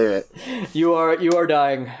don't clear it. You are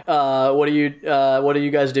dying. What do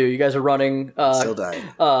you guys do? You guys are running. Still dying.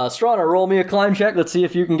 Strana, roll me a climb check. Let's see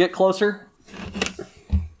if you can get closer.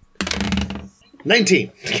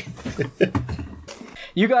 19.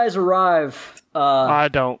 You guys arrive. I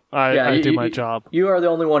don't. I do my job. You are the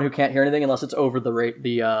only one who can't hear anything unless it's over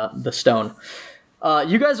the stone.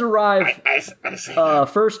 You guys arrive.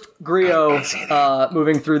 First, Griot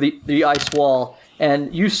moving through the ice wall,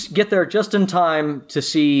 And you get there just in time to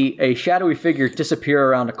see a shadowy figure disappear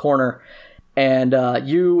around a corner. And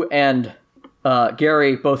you and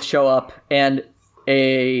Gary both show up, and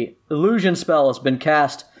a illusion spell has been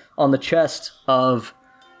cast on the chest of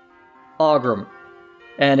Ogrim.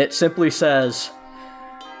 And it simply says,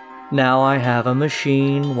 "Now I have a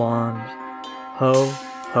machine wand. Ho,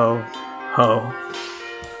 ho, ho."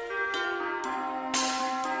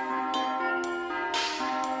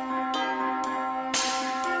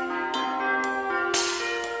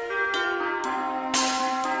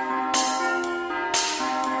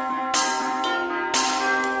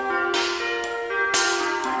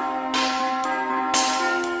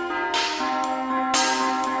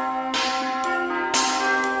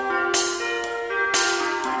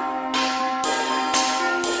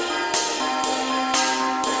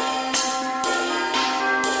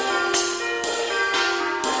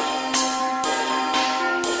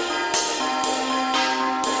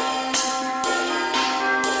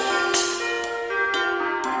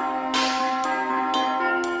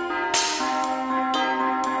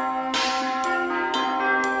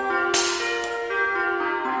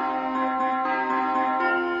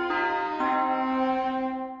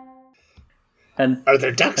 And Are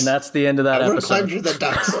there ducks? And that's the end of that I want to climb episode. through the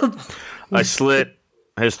ducks. I slit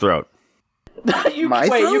his throat. You My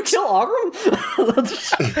throat? kill Ogrim?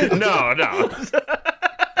 No.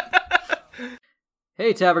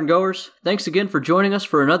 Hey, tavern goers. Thanks again for joining us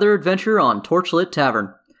for another adventure on Torchlit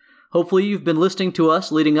Tavern. Hopefully you've been listening to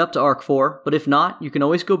us leading up to Arc 4, but if not, you can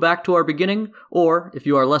always go back to our beginning, or, if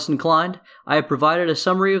you are less inclined, I have provided a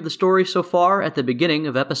summary of the story so far at the beginning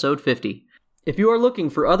of episode 50. If you are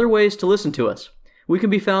looking for other ways to listen to us, we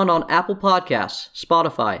can be found on Apple Podcasts,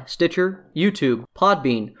 Spotify, Stitcher, YouTube,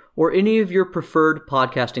 Podbean, or any of your preferred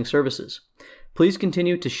podcasting services. Please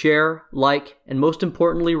continue to share, like, and most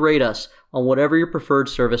importantly rate us on whatever your preferred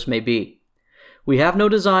service may be. We have no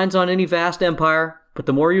designs on any vast empire, but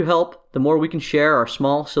the more you help, the more we can share our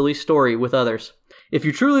small, silly story with others. If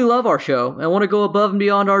you truly love our show and want to go above and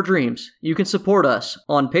beyond our dreams, you can support us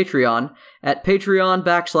on Patreon at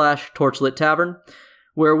Patreon.com/Torchlit Tavern,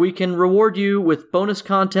 where we can reward you with bonus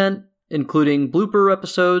content, including blooper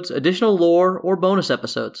episodes, additional lore, or bonus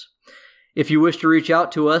episodes. If you wish to reach out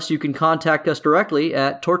to us, you can contact us directly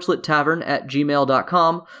at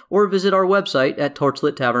torchlittavern@gmail.com or visit our website at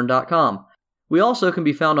torchlittavern.com. We also can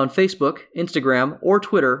be found on Facebook, Instagram, or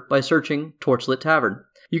Twitter by searching Torchlit Tavern.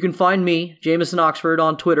 You can find me, Jameson Oxford,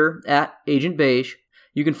 on Twitter at Agent Beige.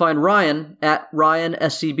 You can find Ryan at Ryan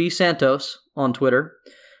SCB Santos on Twitter.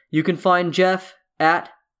 You can find Jeff at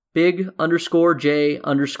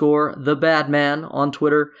Big_J_The_Badman on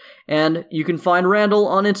Twitter. And you can find Randall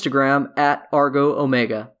on Instagram at Argo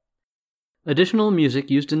Omega. Additional music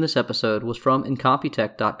used in this episode was from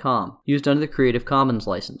Incompetech.com, used under the Creative Commons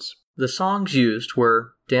license. The songs used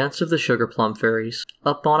were Dance of the Sugar Plum Fairies,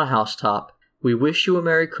 Up on a Housetop, We Wish You a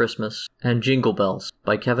Merry Christmas, and Jingle Bells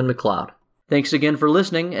by Kevin MacLeod. Thanks again for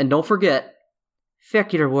listening, and don't forget,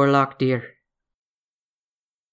 feck your warlock dear.